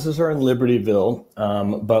offices are in Libertyville,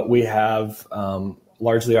 but we have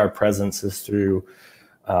largely our presence is through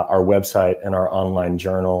our website and our online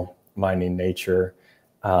journal, Minding Nature.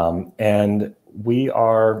 And we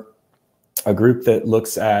are a group that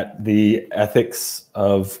looks at the ethics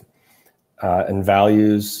of and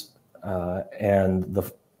values and the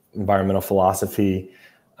environmental philosophy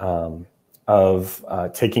of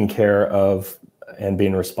taking care of and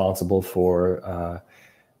being responsible for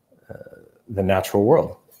the natural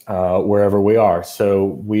world wherever we are.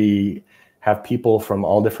 So we have people from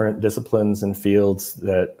all different disciplines and fields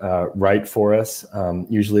that write for us,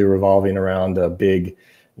 usually revolving around a big,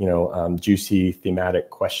 juicy thematic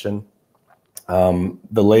question.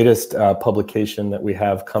 The latest publication that we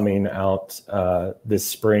have coming out this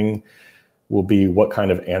spring will be What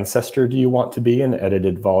Kind of Ancestor Do You Want to Be? An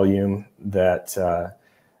edited volume that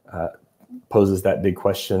poses that big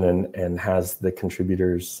question and has the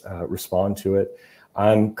contributors respond to it.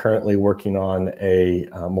 I'm currently working on a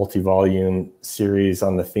multi-volume series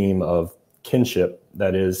on the theme of kinship,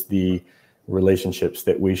 that is the relationships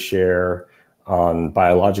that we share on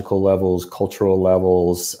biological levels, cultural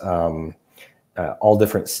levels, all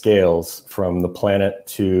different scales, from the planet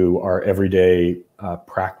to our everyday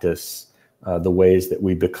practice, the ways that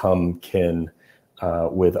we become kin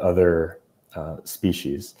with other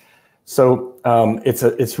species. So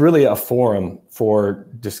it's really a forum for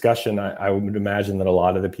discussion. I would imagine that a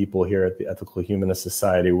lot of the people here at the Ethical Humanist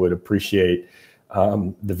Society would appreciate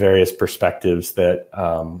the various perspectives that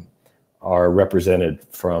are represented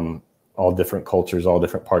from all different cultures, all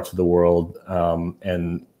different parts of the world,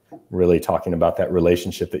 and really talking about that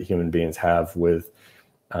relationship that human beings have with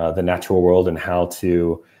the natural world and how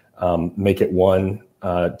to make it one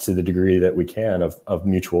to the degree that we can of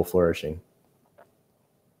mutual flourishing.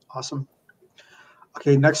 Awesome.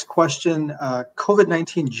 Okay, next question.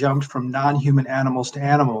 COVID-19 jumped from non-human animals to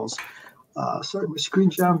animals. Sorry, my screen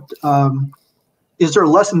jumped. Is there a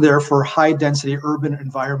lesson there for high-density urban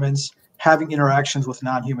environments having interactions with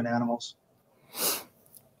non-human animals?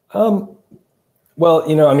 Well,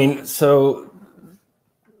 so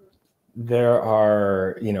there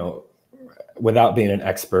are, without being an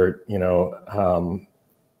expert, an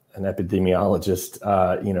epidemiologist,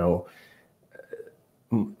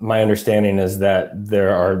 my understanding is that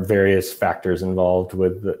there are various factors involved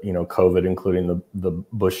with, COVID, including the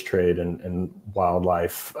bush trade and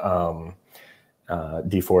wildlife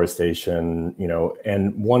deforestation,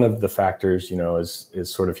 and one of the factors,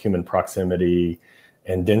 is sort of human proximity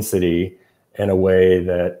and density in a way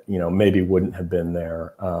that, maybe wouldn't have been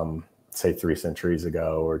there, say 3 centuries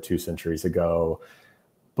ago or 2 centuries ago.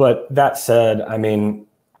 But that said,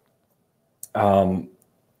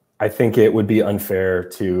 I think it would be unfair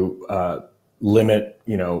to limit,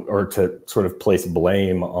 or to sort of place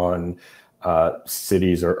blame on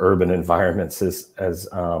cities or urban environments as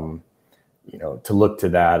to look to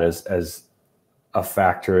that as a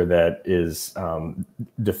factor that is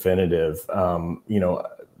definitive.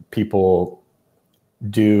 People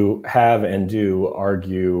do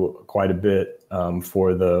argue quite a bit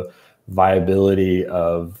for the viability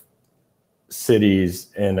of cities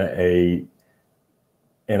in a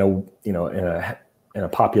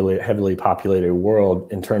heavily populated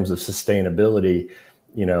world in terms of sustainability,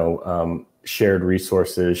 shared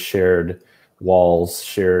resources, shared walls,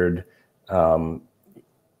 shared, all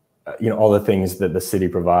the things that the city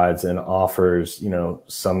provides and offers.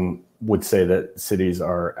 Some would say that cities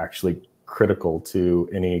are actually critical to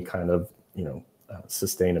any kind of,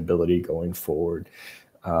 sustainability going forward.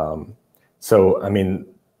 So,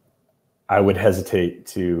 I would hesitate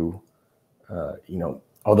to,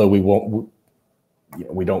 although we want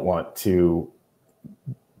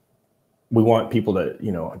people to,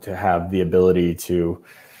 to have the ability to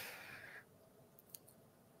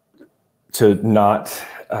not,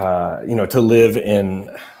 to live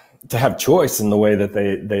to have choice in the way that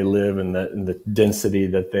they live and the density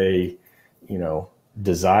that they,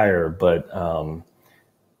 desire. But,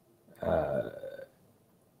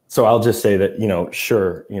 so I'll just say that,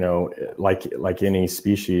 sure, like any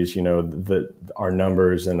species, our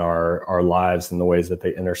numbers and our lives and the ways that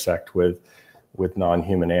they intersect with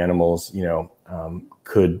non-human animals, we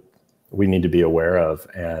need to be aware of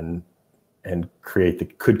and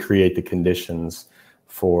could create the conditions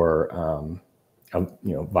for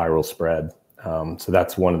viral spread. So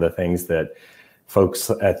that's one of the things that folks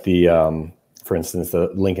at the, for instance, the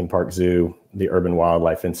Lincoln Park Zoo, the Urban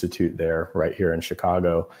Wildlife Institute there, right here in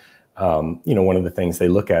Chicago, one of the things they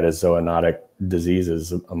look at is zoonotic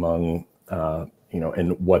diseases among,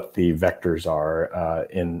 and what the vectors are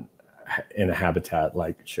in a habitat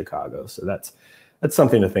like Chicago. So that's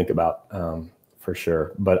something to think about for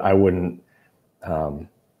sure. But I wouldn't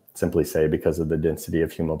simply say because of the density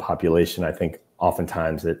of human population. I think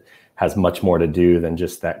oftentimes it has much more to do than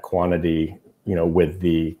just that quantity, with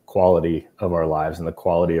the quality of our lives and the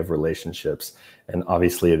quality of relationships. And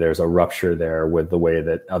obviously there's a rupture there with the way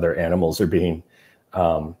that other animals are being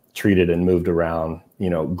treated and moved around,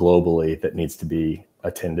 globally, that needs to be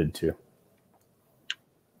attended to.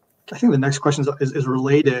 I think the next question is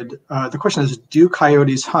related. The question is, do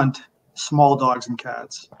coyotes hunt small dogs and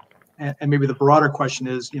cats? And maybe the broader question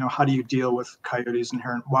is, how do you deal with coyotes'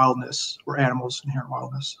 inherent wildness, or animals' inherent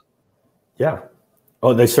wildness? Yeah.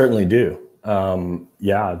 Oh, they certainly do.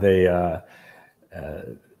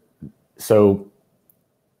 So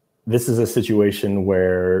this is a situation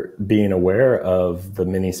where being aware of the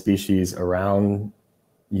many species around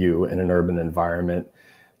you in an urban environment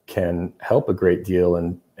can help a great deal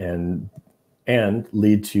and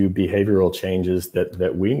lead to behavioral changes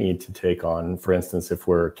that we need to take on. For instance, if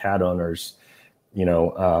we're cat owners,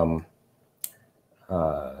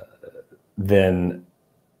 then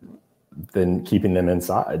keeping them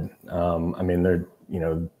inside. They're,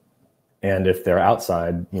 and if they're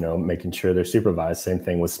outside, making sure they're supervised. Same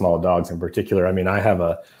thing with small dogs in particular. I have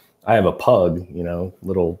a pug,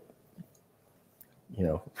 little,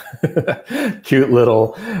 cute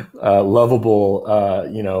little,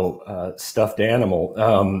 lovable, stuffed animal.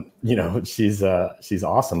 She's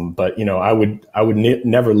awesome, but I would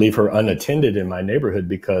never leave her unattended in my neighborhood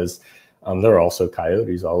because there are also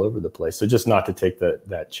coyotes all over the place. So just not to take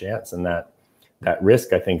that chance, and that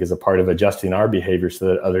risk, I think, is a part of adjusting our behavior so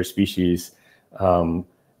that other species can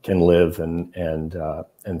live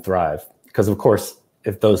and thrive. Because of course,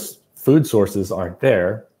 if those food sources aren't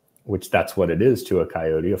there, which that's what it is to a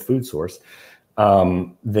coyote, a food source,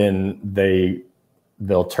 then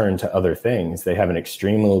they'll turn to other things. They have an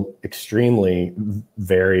extremely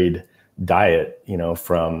varied diet,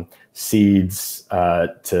 from seeds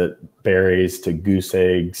to berries to goose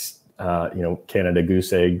eggs, Canada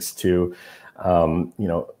goose eggs to,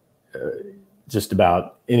 just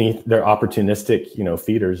about they're opportunistic,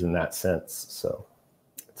 feeders in that sense. So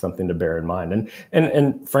it's something to bear in mind.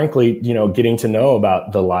 And frankly, getting to know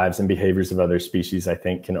about the lives and behaviors of other species, I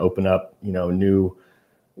think, can open up, new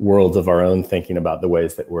worlds of our own thinking about the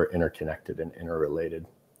ways that we're interconnected and interrelated.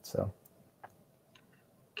 So.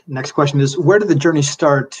 Next question is, where did the journey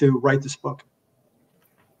start to write this book?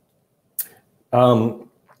 So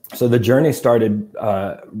the journey started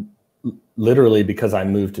literally because I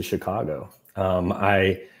moved to Chicago.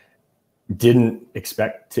 I didn't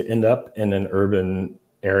expect to end up in an urban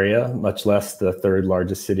area, much less the third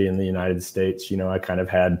largest city in the United States. I kind of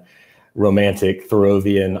had romantic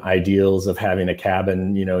Thoreauvian ideals of having a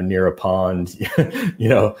cabin, near a pond,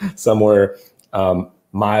 somewhere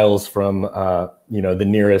miles from, the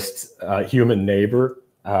nearest human neighbor.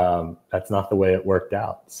 That's not the way it worked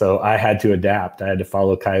out. So I had to adapt. I had to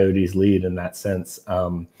follow Coyote's lead in that sense.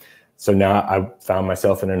 So now I found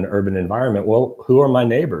myself in an urban environment. Well, who are my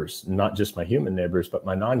neighbors? Not just my human neighbors, but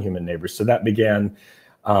my non-human neighbors. So that began,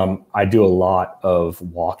 I do a lot of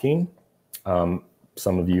walking.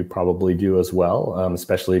 Some of you probably do as well,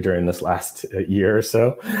 especially during this last year or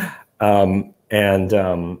so. And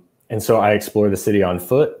so I explore the city on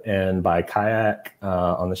foot and by kayak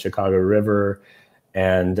on the Chicago River,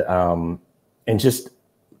 and just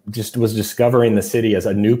was discovering the city as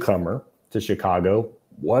a newcomer to Chicago.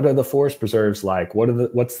 What are the forest preserves like?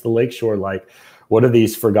 What's the lakeshore like? What are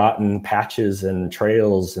these forgotten patches and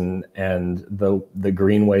trails and the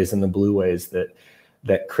greenways and the blueways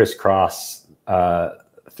that crisscross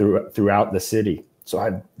throughout the city?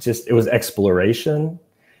 So it was exploration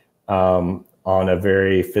on a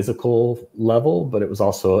very physical level, but it was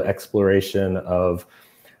also exploration of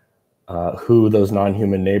who those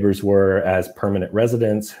non-human neighbors were as permanent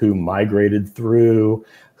residents, who migrated through,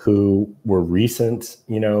 who were recent,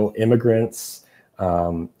 immigrants,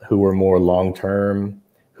 who were more long-term,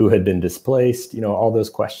 who had been displaced. All those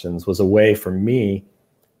questions was a way for me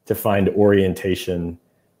to find orientation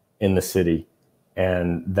in the city.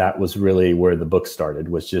 And that was really where the book started,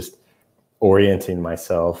 was just orienting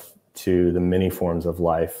myself to the many forms of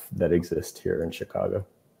life that exist here in Chicago.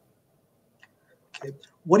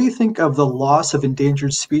 What do you think of the loss of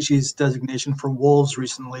endangered species designation for wolves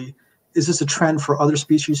recently? Is this a trend for other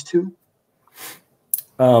species too?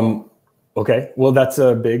 Okay, well, that's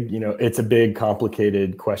a big, it's a big,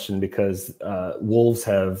 complicated question because wolves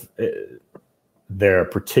they're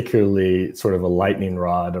particularly sort of a lightning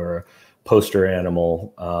rod or a poster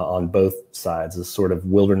animal on both sides, a sort of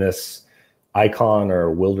wilderness icon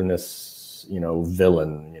or wilderness,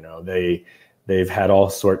 villain. They've had all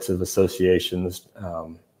sorts of associations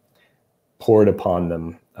poured upon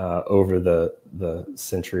them over the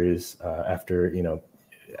centuries after,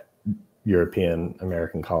 European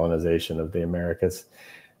American colonization of the Americas.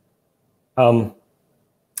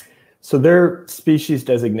 So their species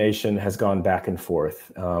designation has gone back and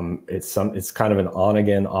forth. It's kind of an on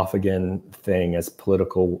again, off again thing as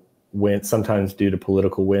political wind, sometimes due to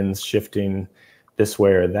political winds shifting this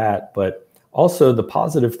way or that. But also the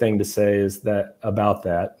positive thing to say is that about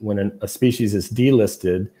that, when a species is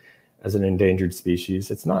delisted as an endangered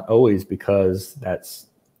species, it's not always because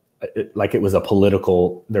like it was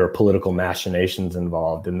there were political machinations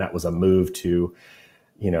involved, and that was a move to,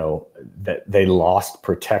 that they lost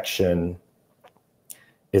protection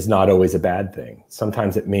is not always a bad thing.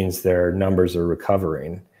 Sometimes it means their numbers are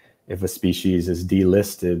recovering. If a species is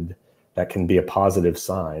delisted, that can be a positive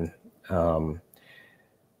sign.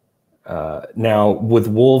 Now, with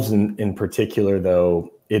wolves in particular,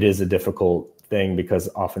 though, it is a difficult thing because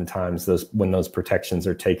oftentimes when those protections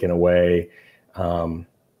are taken away,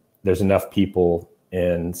 there's enough people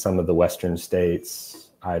in some of the western states,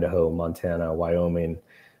 Idaho, Montana, Wyoming,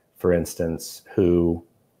 for instance, who,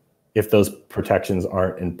 if those protections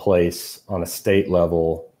aren't in place on a state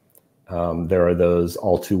level, there are those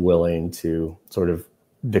all too willing to sort of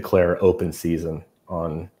declare open season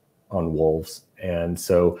on wolves. And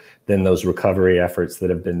so then those recovery efforts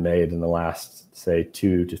that have been made in the last, say,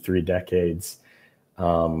 2 to 3 decades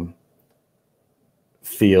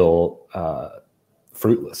feel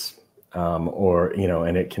fruitless,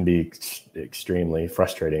 and it can be extremely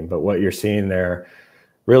frustrating. But what you're seeing there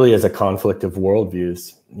really is a conflict of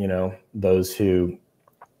worldviews. Those who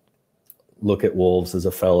look at wolves as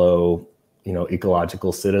a fellow,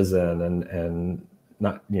 ecological citizen, and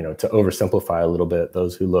not, to oversimplify a little bit,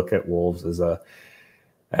 those who look at wolves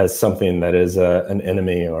as something that is an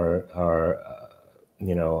enemy or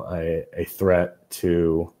a threat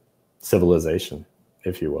to civilization,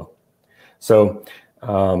 if you will. So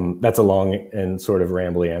that's a long and sort of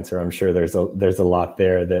rambly answer. I'm sure there's a lot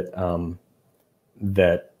there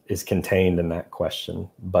that is contained in that question.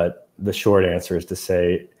 But the short answer is to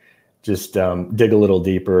say, just dig a little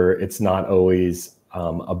deeper. It's not always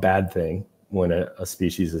a bad thing when a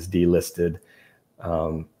species is delisted.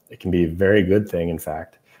 It can be a very good thing, in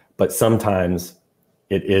fact. But sometimes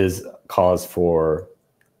it is cause for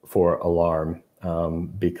alarm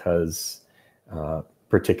because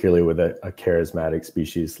particularly with a charismatic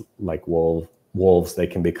species like wolves, they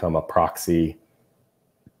can become a proxy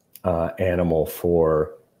animal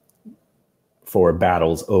for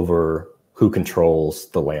battles over who controls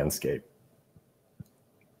the landscape.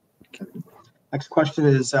 Okay. Next question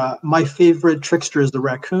is, my favorite trickster is the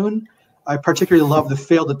raccoon. I particularly love the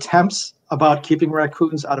failed attempts about keeping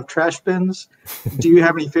raccoons out of trash bins. Do you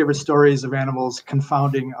have any favorite stories of animals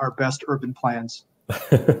confounding our best urban plans?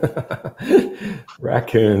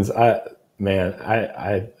 Raccoons, that's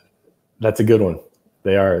a good one.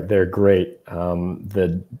 They're great.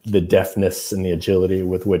 The deftness and the agility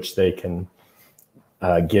with which they can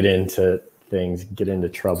get into things, get into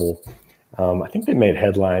trouble. I think they made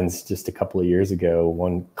headlines just a couple of years ago.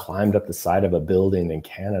 One climbed up the side of a building in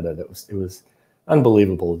Canada. It was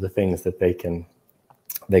unbelievable, the things that they can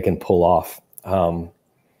pull off.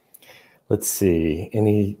 Let's see,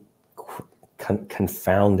 any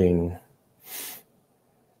confounding.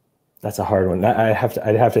 That's a hard one. I'd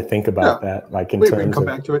have to think about that. Like we can come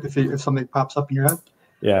back to it if something pops up in your head.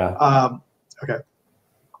 Yeah. Okay.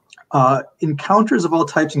 Encounters of all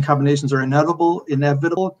types and combinations are inevitable.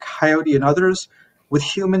 Coyote and others with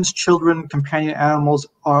humans, children, companion animals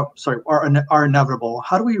are inevitable.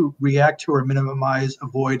 How do we react to or minimize,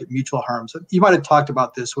 avoid mutual harm? So you might have talked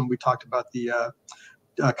about this when we talked about the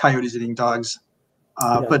coyotes eating dogs,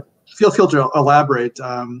 but feel free to elaborate.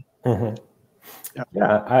 I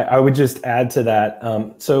would just add to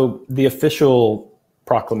that. So the official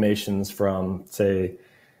proclamations from, say,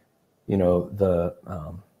 the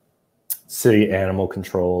city animal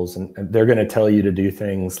controls, and they're going to tell you to do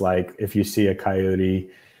things like, if you see a coyote,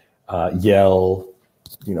 yell,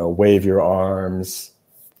 wave your arms,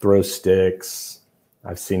 throw sticks.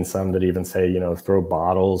 I've seen some that even say, throw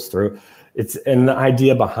bottles, and the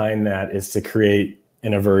idea behind that is to create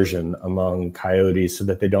an aversion among coyotes so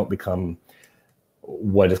that they don't become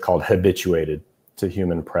what is called habituated to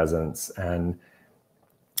human presence. And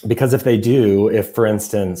because if they do, if, for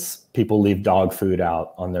instance, people leave dog food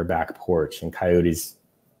out on their back porch and coyotes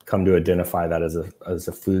come to identify that as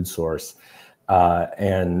a food source,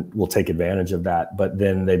 and will take advantage of that, but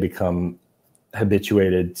then they become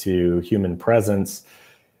habituated to human presence,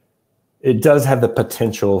 it does have the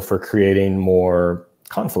potential for creating more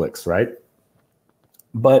conflicts, right?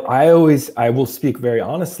 But I will speak very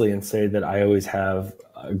honestly and say that I always have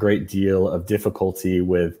a great deal of difficulty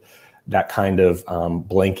with that kind of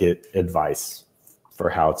blanket advice for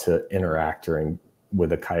how to interact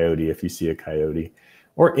with a coyote, if you see a coyote,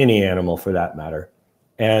 or any animal for that matter.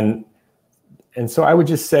 And so I would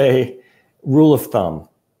just say, rule of thumb,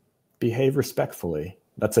 behave respectfully.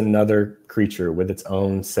 That's another creature with its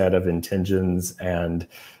own set of intentions. And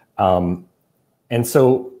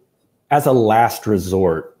so as a last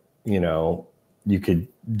resort, you could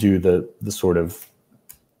do the sort of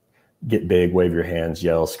get big, wave your hands,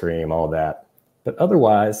 yell, scream, all that. But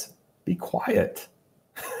otherwise, be quiet.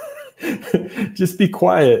 Just be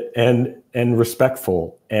quiet and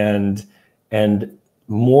respectful. And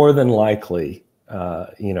more than likely,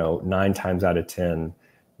 9 times out of 10,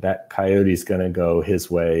 that coyote's going to go his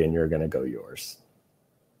way and you're going to go yours.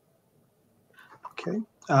 Okay.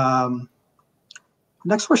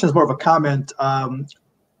 Next question is more of a comment.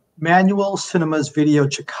 Manual Cinema's video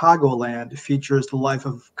Chicagoland features the life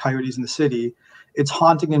of coyotes in the city. It's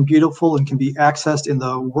haunting and beautiful and can be accessed in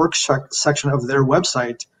the work section of their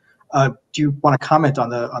website. Do you want to comment on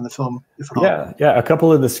the film, if at all? Yeah. A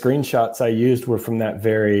couple of the screenshots I used were from that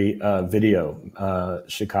very video,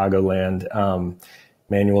 Chicagoland.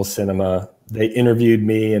 Manual Cinema. They interviewed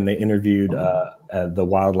me, and they interviewed the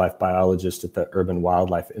wildlife biologist at the Urban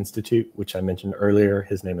Wildlife Institute, which I mentioned earlier.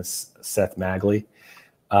 His name is Seth Magley.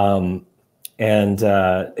 And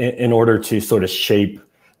in order to sort of shape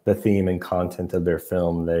the theme and content of their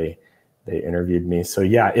film, they interviewed me. So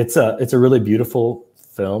yeah, it's a really beautiful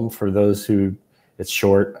film for those who. It's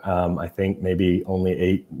short. I think maybe only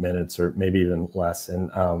 8 minutes or maybe even less.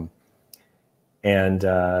 And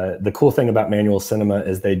the cool thing about Manual Cinema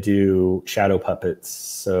is they do shadow puppets.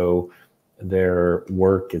 So their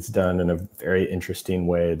work is done in a very interesting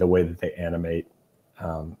way, the way that they animate.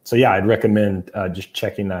 So yeah, I'd recommend just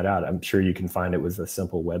checking that out. I'm sure you can find it with a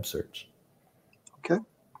simple web search. Okay.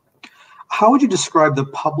 How would you describe the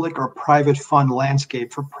public or private fund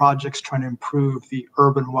landscape for projects trying to improve the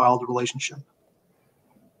urban-wild relationship?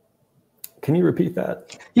 Can you repeat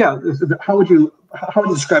that? Yeah. How would you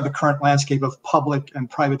describe the current landscape of public and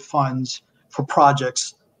private funds for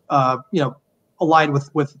projects, aligned with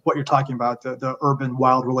what you're talking about, the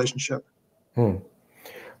urban-wild relationship?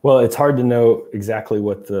 Well, it's hard to know exactly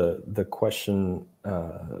what the question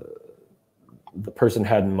the person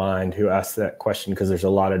had in mind who asked that question, because there's a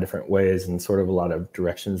lot of different ways and sort of a lot of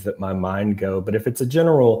directions that my mind go. But if it's a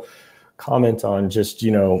general comment on just,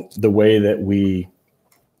 the way that we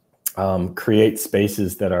create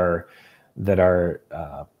spaces that are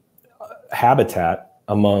habitat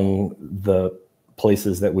among the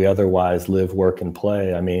places that we otherwise live, work, and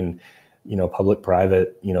play. I mean,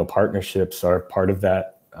 public-private, partnerships are part of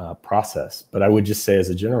that process. But I would just say, as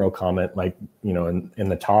a general comment, like, in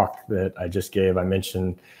the talk that I just gave, I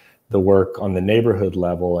mentioned the work on the neighborhood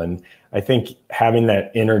level. And I think having that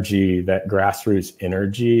energy, that grassroots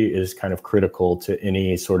energy, is kind of critical to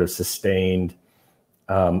any sort of sustained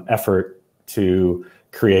effort to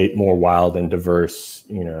create more wild and diverse,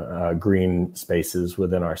 green spaces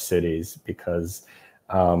within our cities. Because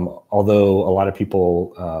although a lot of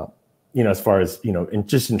people, as far as,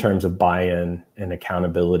 in terms of buy-in and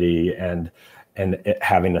accountability and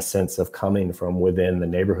having a sense of coming from within the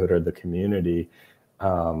neighborhood or the community,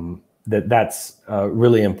 that's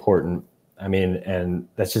really important. I mean, and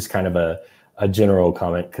that's just kind of a general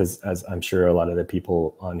comment, because as I'm sure a lot of the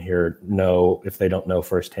people on here know, if they don't know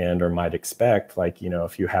firsthand or might expect, like,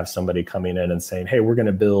 if you have somebody coming in and saying, hey, we're going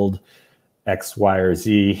to build X, Y, or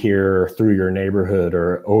Z here through your neighborhood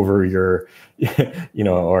or over your,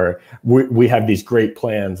 or we have these great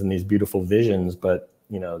plans and these beautiful visions, but,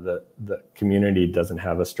 the community doesn't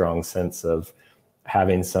have a strong sense of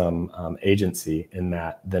having some agency in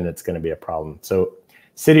that, then it's going to be a problem. So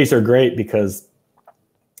cities are great because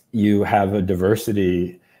you have a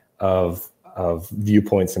diversity of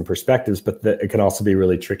viewpoints and perspectives, but it can also be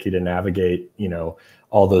really tricky to navigate,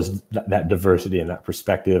 all that diversity and that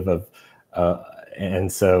perspective of,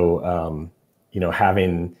 and so,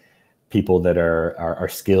 having people that are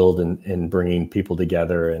skilled in bringing people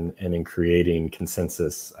together and in creating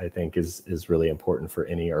consensus, I think is really important for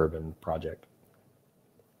any urban project.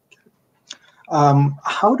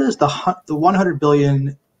 How does the $100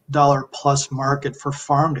 billion plus market for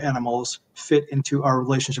farmed animals fit into our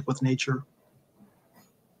relationship with nature?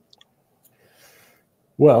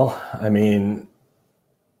 Well, I mean,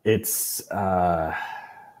 it's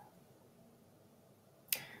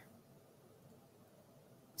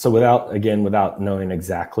so without knowing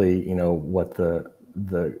exactly, what the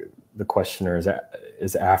questioner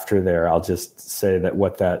is after there, I'll just say that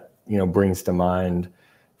what that brings to mind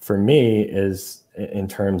for me is in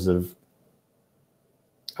terms of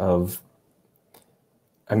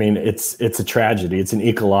I mean, it's a tragedy. It's an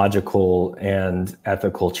ecological and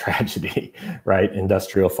ethical tragedy, right?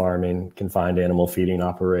 Industrial farming, confined animal feeding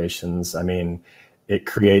operations. I mean, it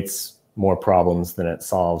creates more problems than it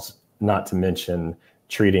solves, not to mention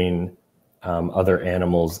treating other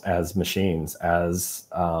animals as machines, as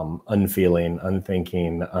unfeeling,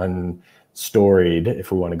 unthinking, unstoried,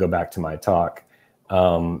 if we want to go back to my talk,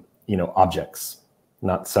 objects,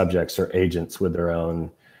 not subjects or agents with their own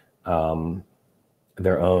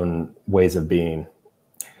ways of being.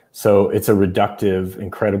 So it's a reductive,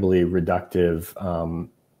 incredibly reductive,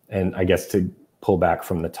 and I guess to pull back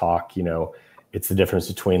from the talk, it's the difference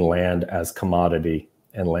between land as commodity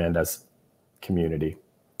and land as community.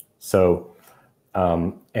 So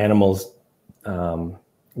animals,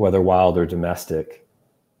 whether wild or domestic,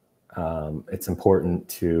 it's important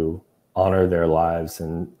to honor their lives,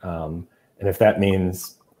 and if that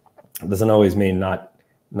means, it doesn't always mean not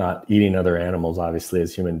eating other animals. Obviously,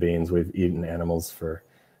 as human beings, we've eaten animals for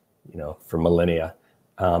millennia,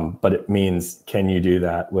 but it means, can you do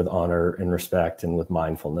that with honor and respect and with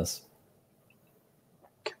mindfulness?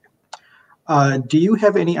 Do you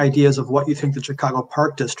have any ideas of what you think the Chicago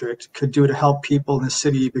Park District could do to help people in the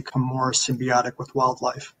city become more symbiotic with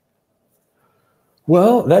wildlife?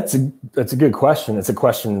 Well, that's a good question. It's a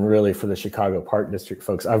question really for the Chicago Park District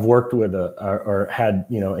folks. I've worked with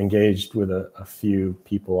engaged with a few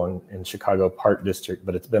people in Chicago Park District,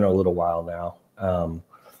 but it's been a little while now.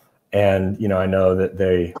 And I know that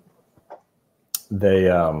they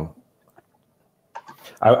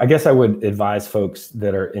I guess I would advise folks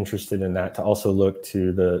that are interested in that to also look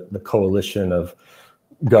to the coalition of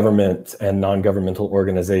government and non-governmental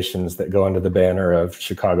organizations that go under the banner of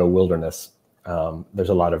Chicago Wilderness. There's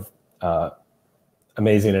a lot of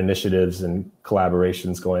amazing initiatives and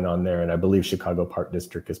collaborations going on there, and I believe Chicago Park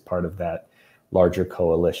District is part of that larger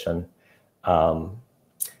coalition.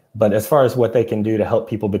 But as far as what they can do to help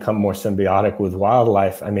people become more symbiotic with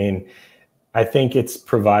wildlife, I mean, I think it's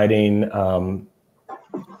providing,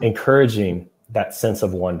 encouraging that sense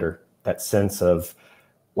of wonder, that sense of,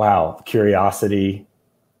 wow, curiosity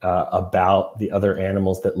about the other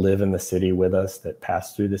animals that live in the city with us, that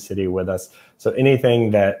pass through the city with us. So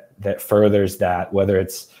anything that furthers that, whether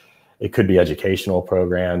it could be educational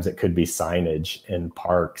programs, it could be signage in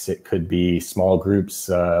parks, it could be small groups,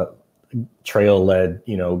 trail-led,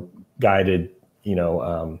 guided,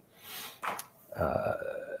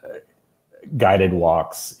 guided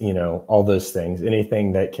walks, all those things,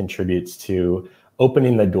 anything that contributes to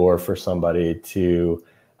opening the door for somebody to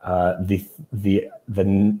the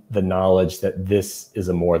knowledge that this is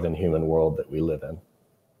a more than human world that we live in.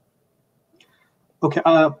 Okay,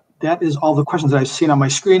 that is all the questions that I've seen on my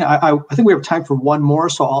screen. I think we have time for one more,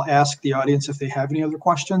 so I'll ask the audience if they have any other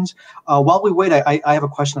questions. While we wait, I have a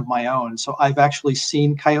question of my own. So I've actually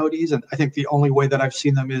seen coyotes, and I think the only way that I've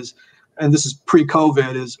seen them is, and this is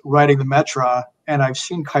pre-COVID, is riding the Metra, and I've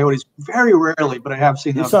seen coyotes very rarely, but I have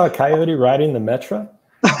seen them. You saw a coyote riding the Metra?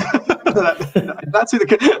 Not see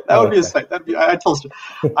that would be a sight. I told you.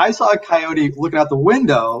 I saw a coyote looking out the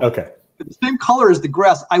window. Okay. The same color as the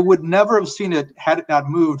grass. I would never have seen it had it not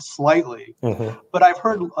moved slightly. Mm-hmm. But I've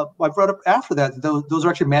read up after that those are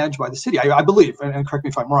actually managed by the city, I believe, and correct me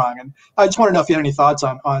if I'm wrong. And I just want to know if you have any thoughts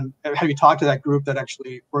on have you talked to that group that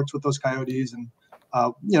actually works with those coyotes, and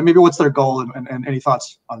maybe what's their goal, and any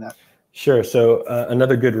thoughts on that? Sure. So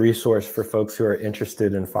another good resource for folks who are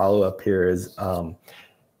interested in follow-up here is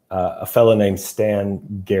a fellow named Stan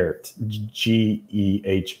Gehrt,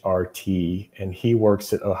 Gehrt, and he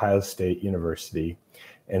works at Ohio State University,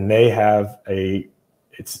 and they have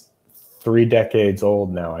it's 3 decades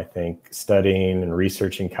old now, I think, studying and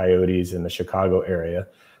researching coyotes in the Chicago area,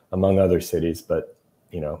 among other cities, but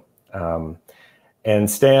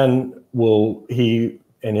and Stan he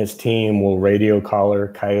and his team will radio collar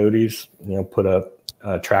coyotes, put a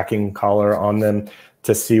tracking collar on them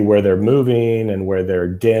to see where they're moving and where they're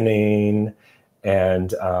denning,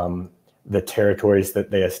 and the territories that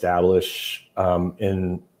they establish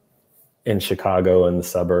in Chicago and the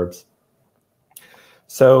suburbs.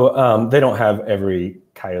 So they don't have every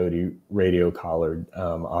coyote radio collared,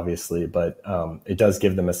 obviously, but it does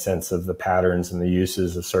give them a sense of the patterns and the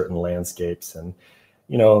uses of certain landscapes. And,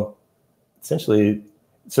 you know, essentially,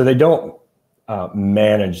 so they don't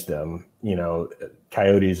manage them. You know,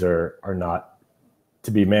 coyotes are not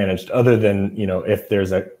to be managed, other than, you know, if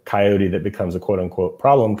there's a coyote that becomes a quote unquote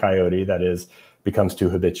problem coyote, that is, becomes too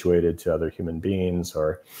habituated to other human beings,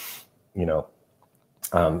 or, you know,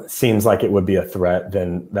 seems like it would be a threat,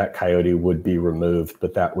 then that coyote would be removed,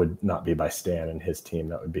 but that would not be by Stan and his team.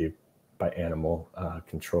 That would be by animal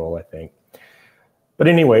control, I think. But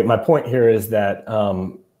anyway, my point here is that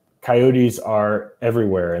coyotes are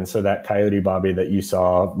everywhere. And so that coyote, Bobby, that you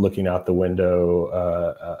saw looking out the window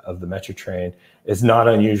of the Metro train is not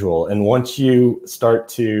unusual. And once you start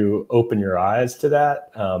to open your eyes to that,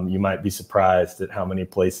 you might be surprised at how many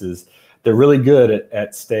places they're really good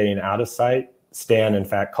at staying out of sight. Stan, in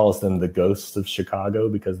fact, calls them the ghosts of Chicago,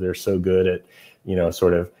 because they're so good at, you know,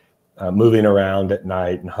 sort of moving around at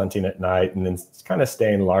night and hunting at night, and then kind of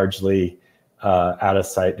staying largely out of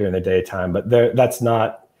sight during the daytime. But that's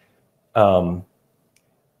not always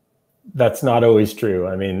true.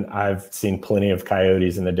 I mean, I've seen plenty of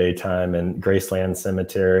coyotes in the daytime in Graceland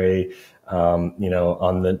Cemetery, you know,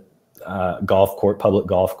 on the public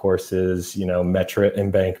golf courses, you know, Metra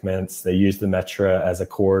embankments. They use the Metra as a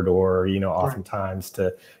corridor, you know, oftentimes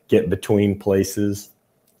to get between places.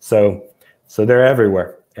 So they're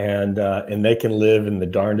everywhere, and they can live in the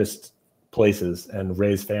darndest places and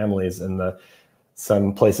raise families in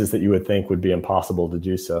some places that you would think would be impossible to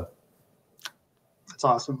do so. That's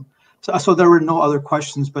awesome. So there were no other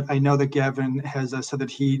questions, but I know that Gavin has said that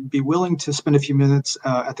he'd be willing to spend a few minutes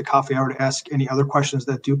at the coffee hour to ask any other questions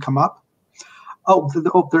that do come up.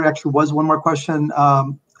 There actually was one more question.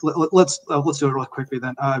 Let's do it really quickly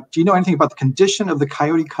then. Do you know anything about the condition of the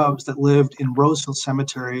coyote cubs that lived in Roseville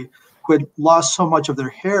Cemetery, who had lost so much of their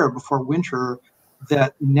hair before winter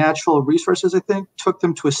that natural resources, I think, took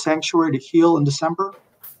them to a sanctuary to heal in December?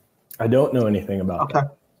 I don't know anything about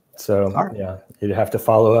that. So, yeah, you'd have to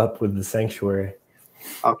follow up with the sanctuary.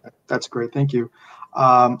 Okay, that's great. Thank you.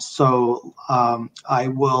 I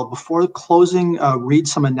will, before closing, read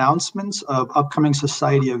some announcements of upcoming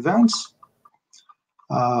society events.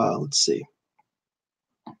 Let's see.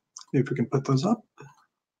 Maybe we can put those up.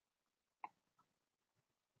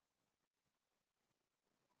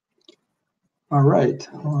 All right.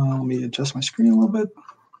 Let me adjust my screen a little bit.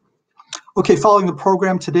 Okay, following the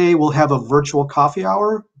program today, we'll have a virtual coffee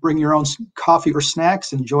hour. Bring your own coffee or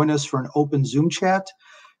snacks and join us for an open Zoom chat.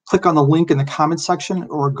 Click on the link in the comment section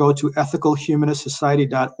or go to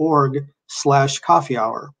ethicalhumanistsociety.org/coffee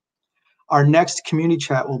hour. Our next community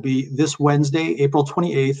chat will be this Wednesday, April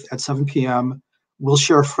 28th at 7 p.m. We'll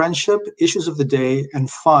share friendship, issues of the day, and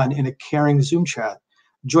fun in a caring Zoom chat.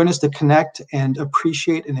 Join us to connect and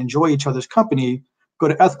appreciate and enjoy each other's company. Go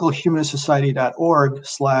to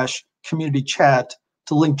ethicalhumanistsociety.org/community chat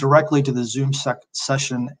to link directly to the Zoom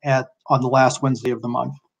session on the last Wednesday of the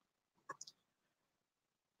month.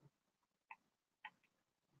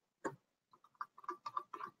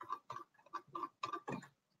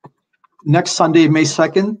 Next Sunday, May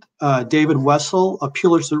 2nd, David Wessel, a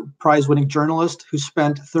Pulitzer Prize-winning journalist who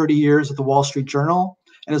spent 30 years at the Wall Street Journal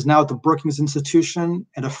and is now at the Brookings Institution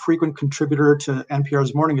and a frequent contributor to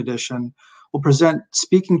NPR's Morning Edition, will present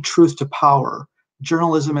Speaking Truth to Power,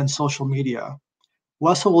 Journalism and Social Media.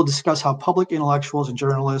 Wessel will discuss how public intellectuals and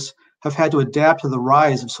journalists have had to adapt to the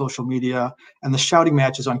rise of social media and the shouting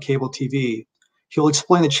matches on cable TV. He will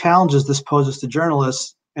explain the challenges this poses to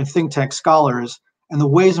journalists and think tank scholars, and the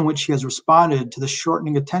ways in which he has responded to the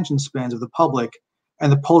shortening attention spans of the public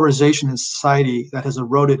and the polarization in society that has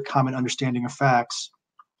eroded common understanding of facts.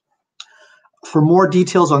 For more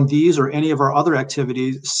details on these or any of our other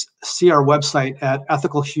activities, see our website at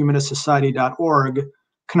ethicalhumanistsociety.org,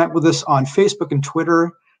 connect with us on Facebook and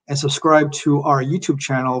Twitter, and subscribe to our YouTube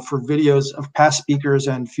channel for videos of past speakers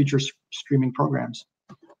and future streaming programs.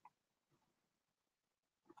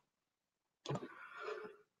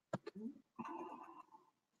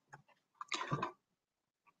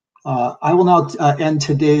 I will now end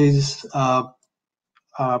today's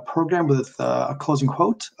program with a closing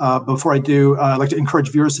quote. Before I do, I'd like to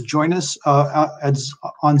encourage viewers to join us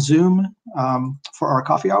on Zoom for our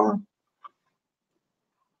coffee hour.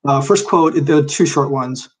 First quote, the two short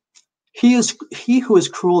ones. He who is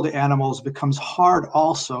cruel to animals becomes hard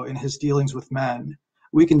also in his dealings with men.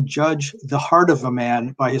 We can judge the heart of a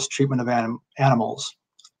man by his treatment of animals.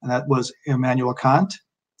 And that was Immanuel Kant.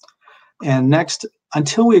 And next,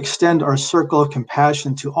 until we extend our circle of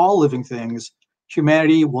compassion to all living things,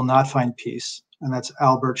 humanity will not find peace. And that's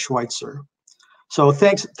Albert Schweitzer. So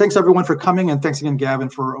thanks everyone for coming, and thanks again, Gavin,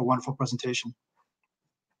 for a wonderful presentation.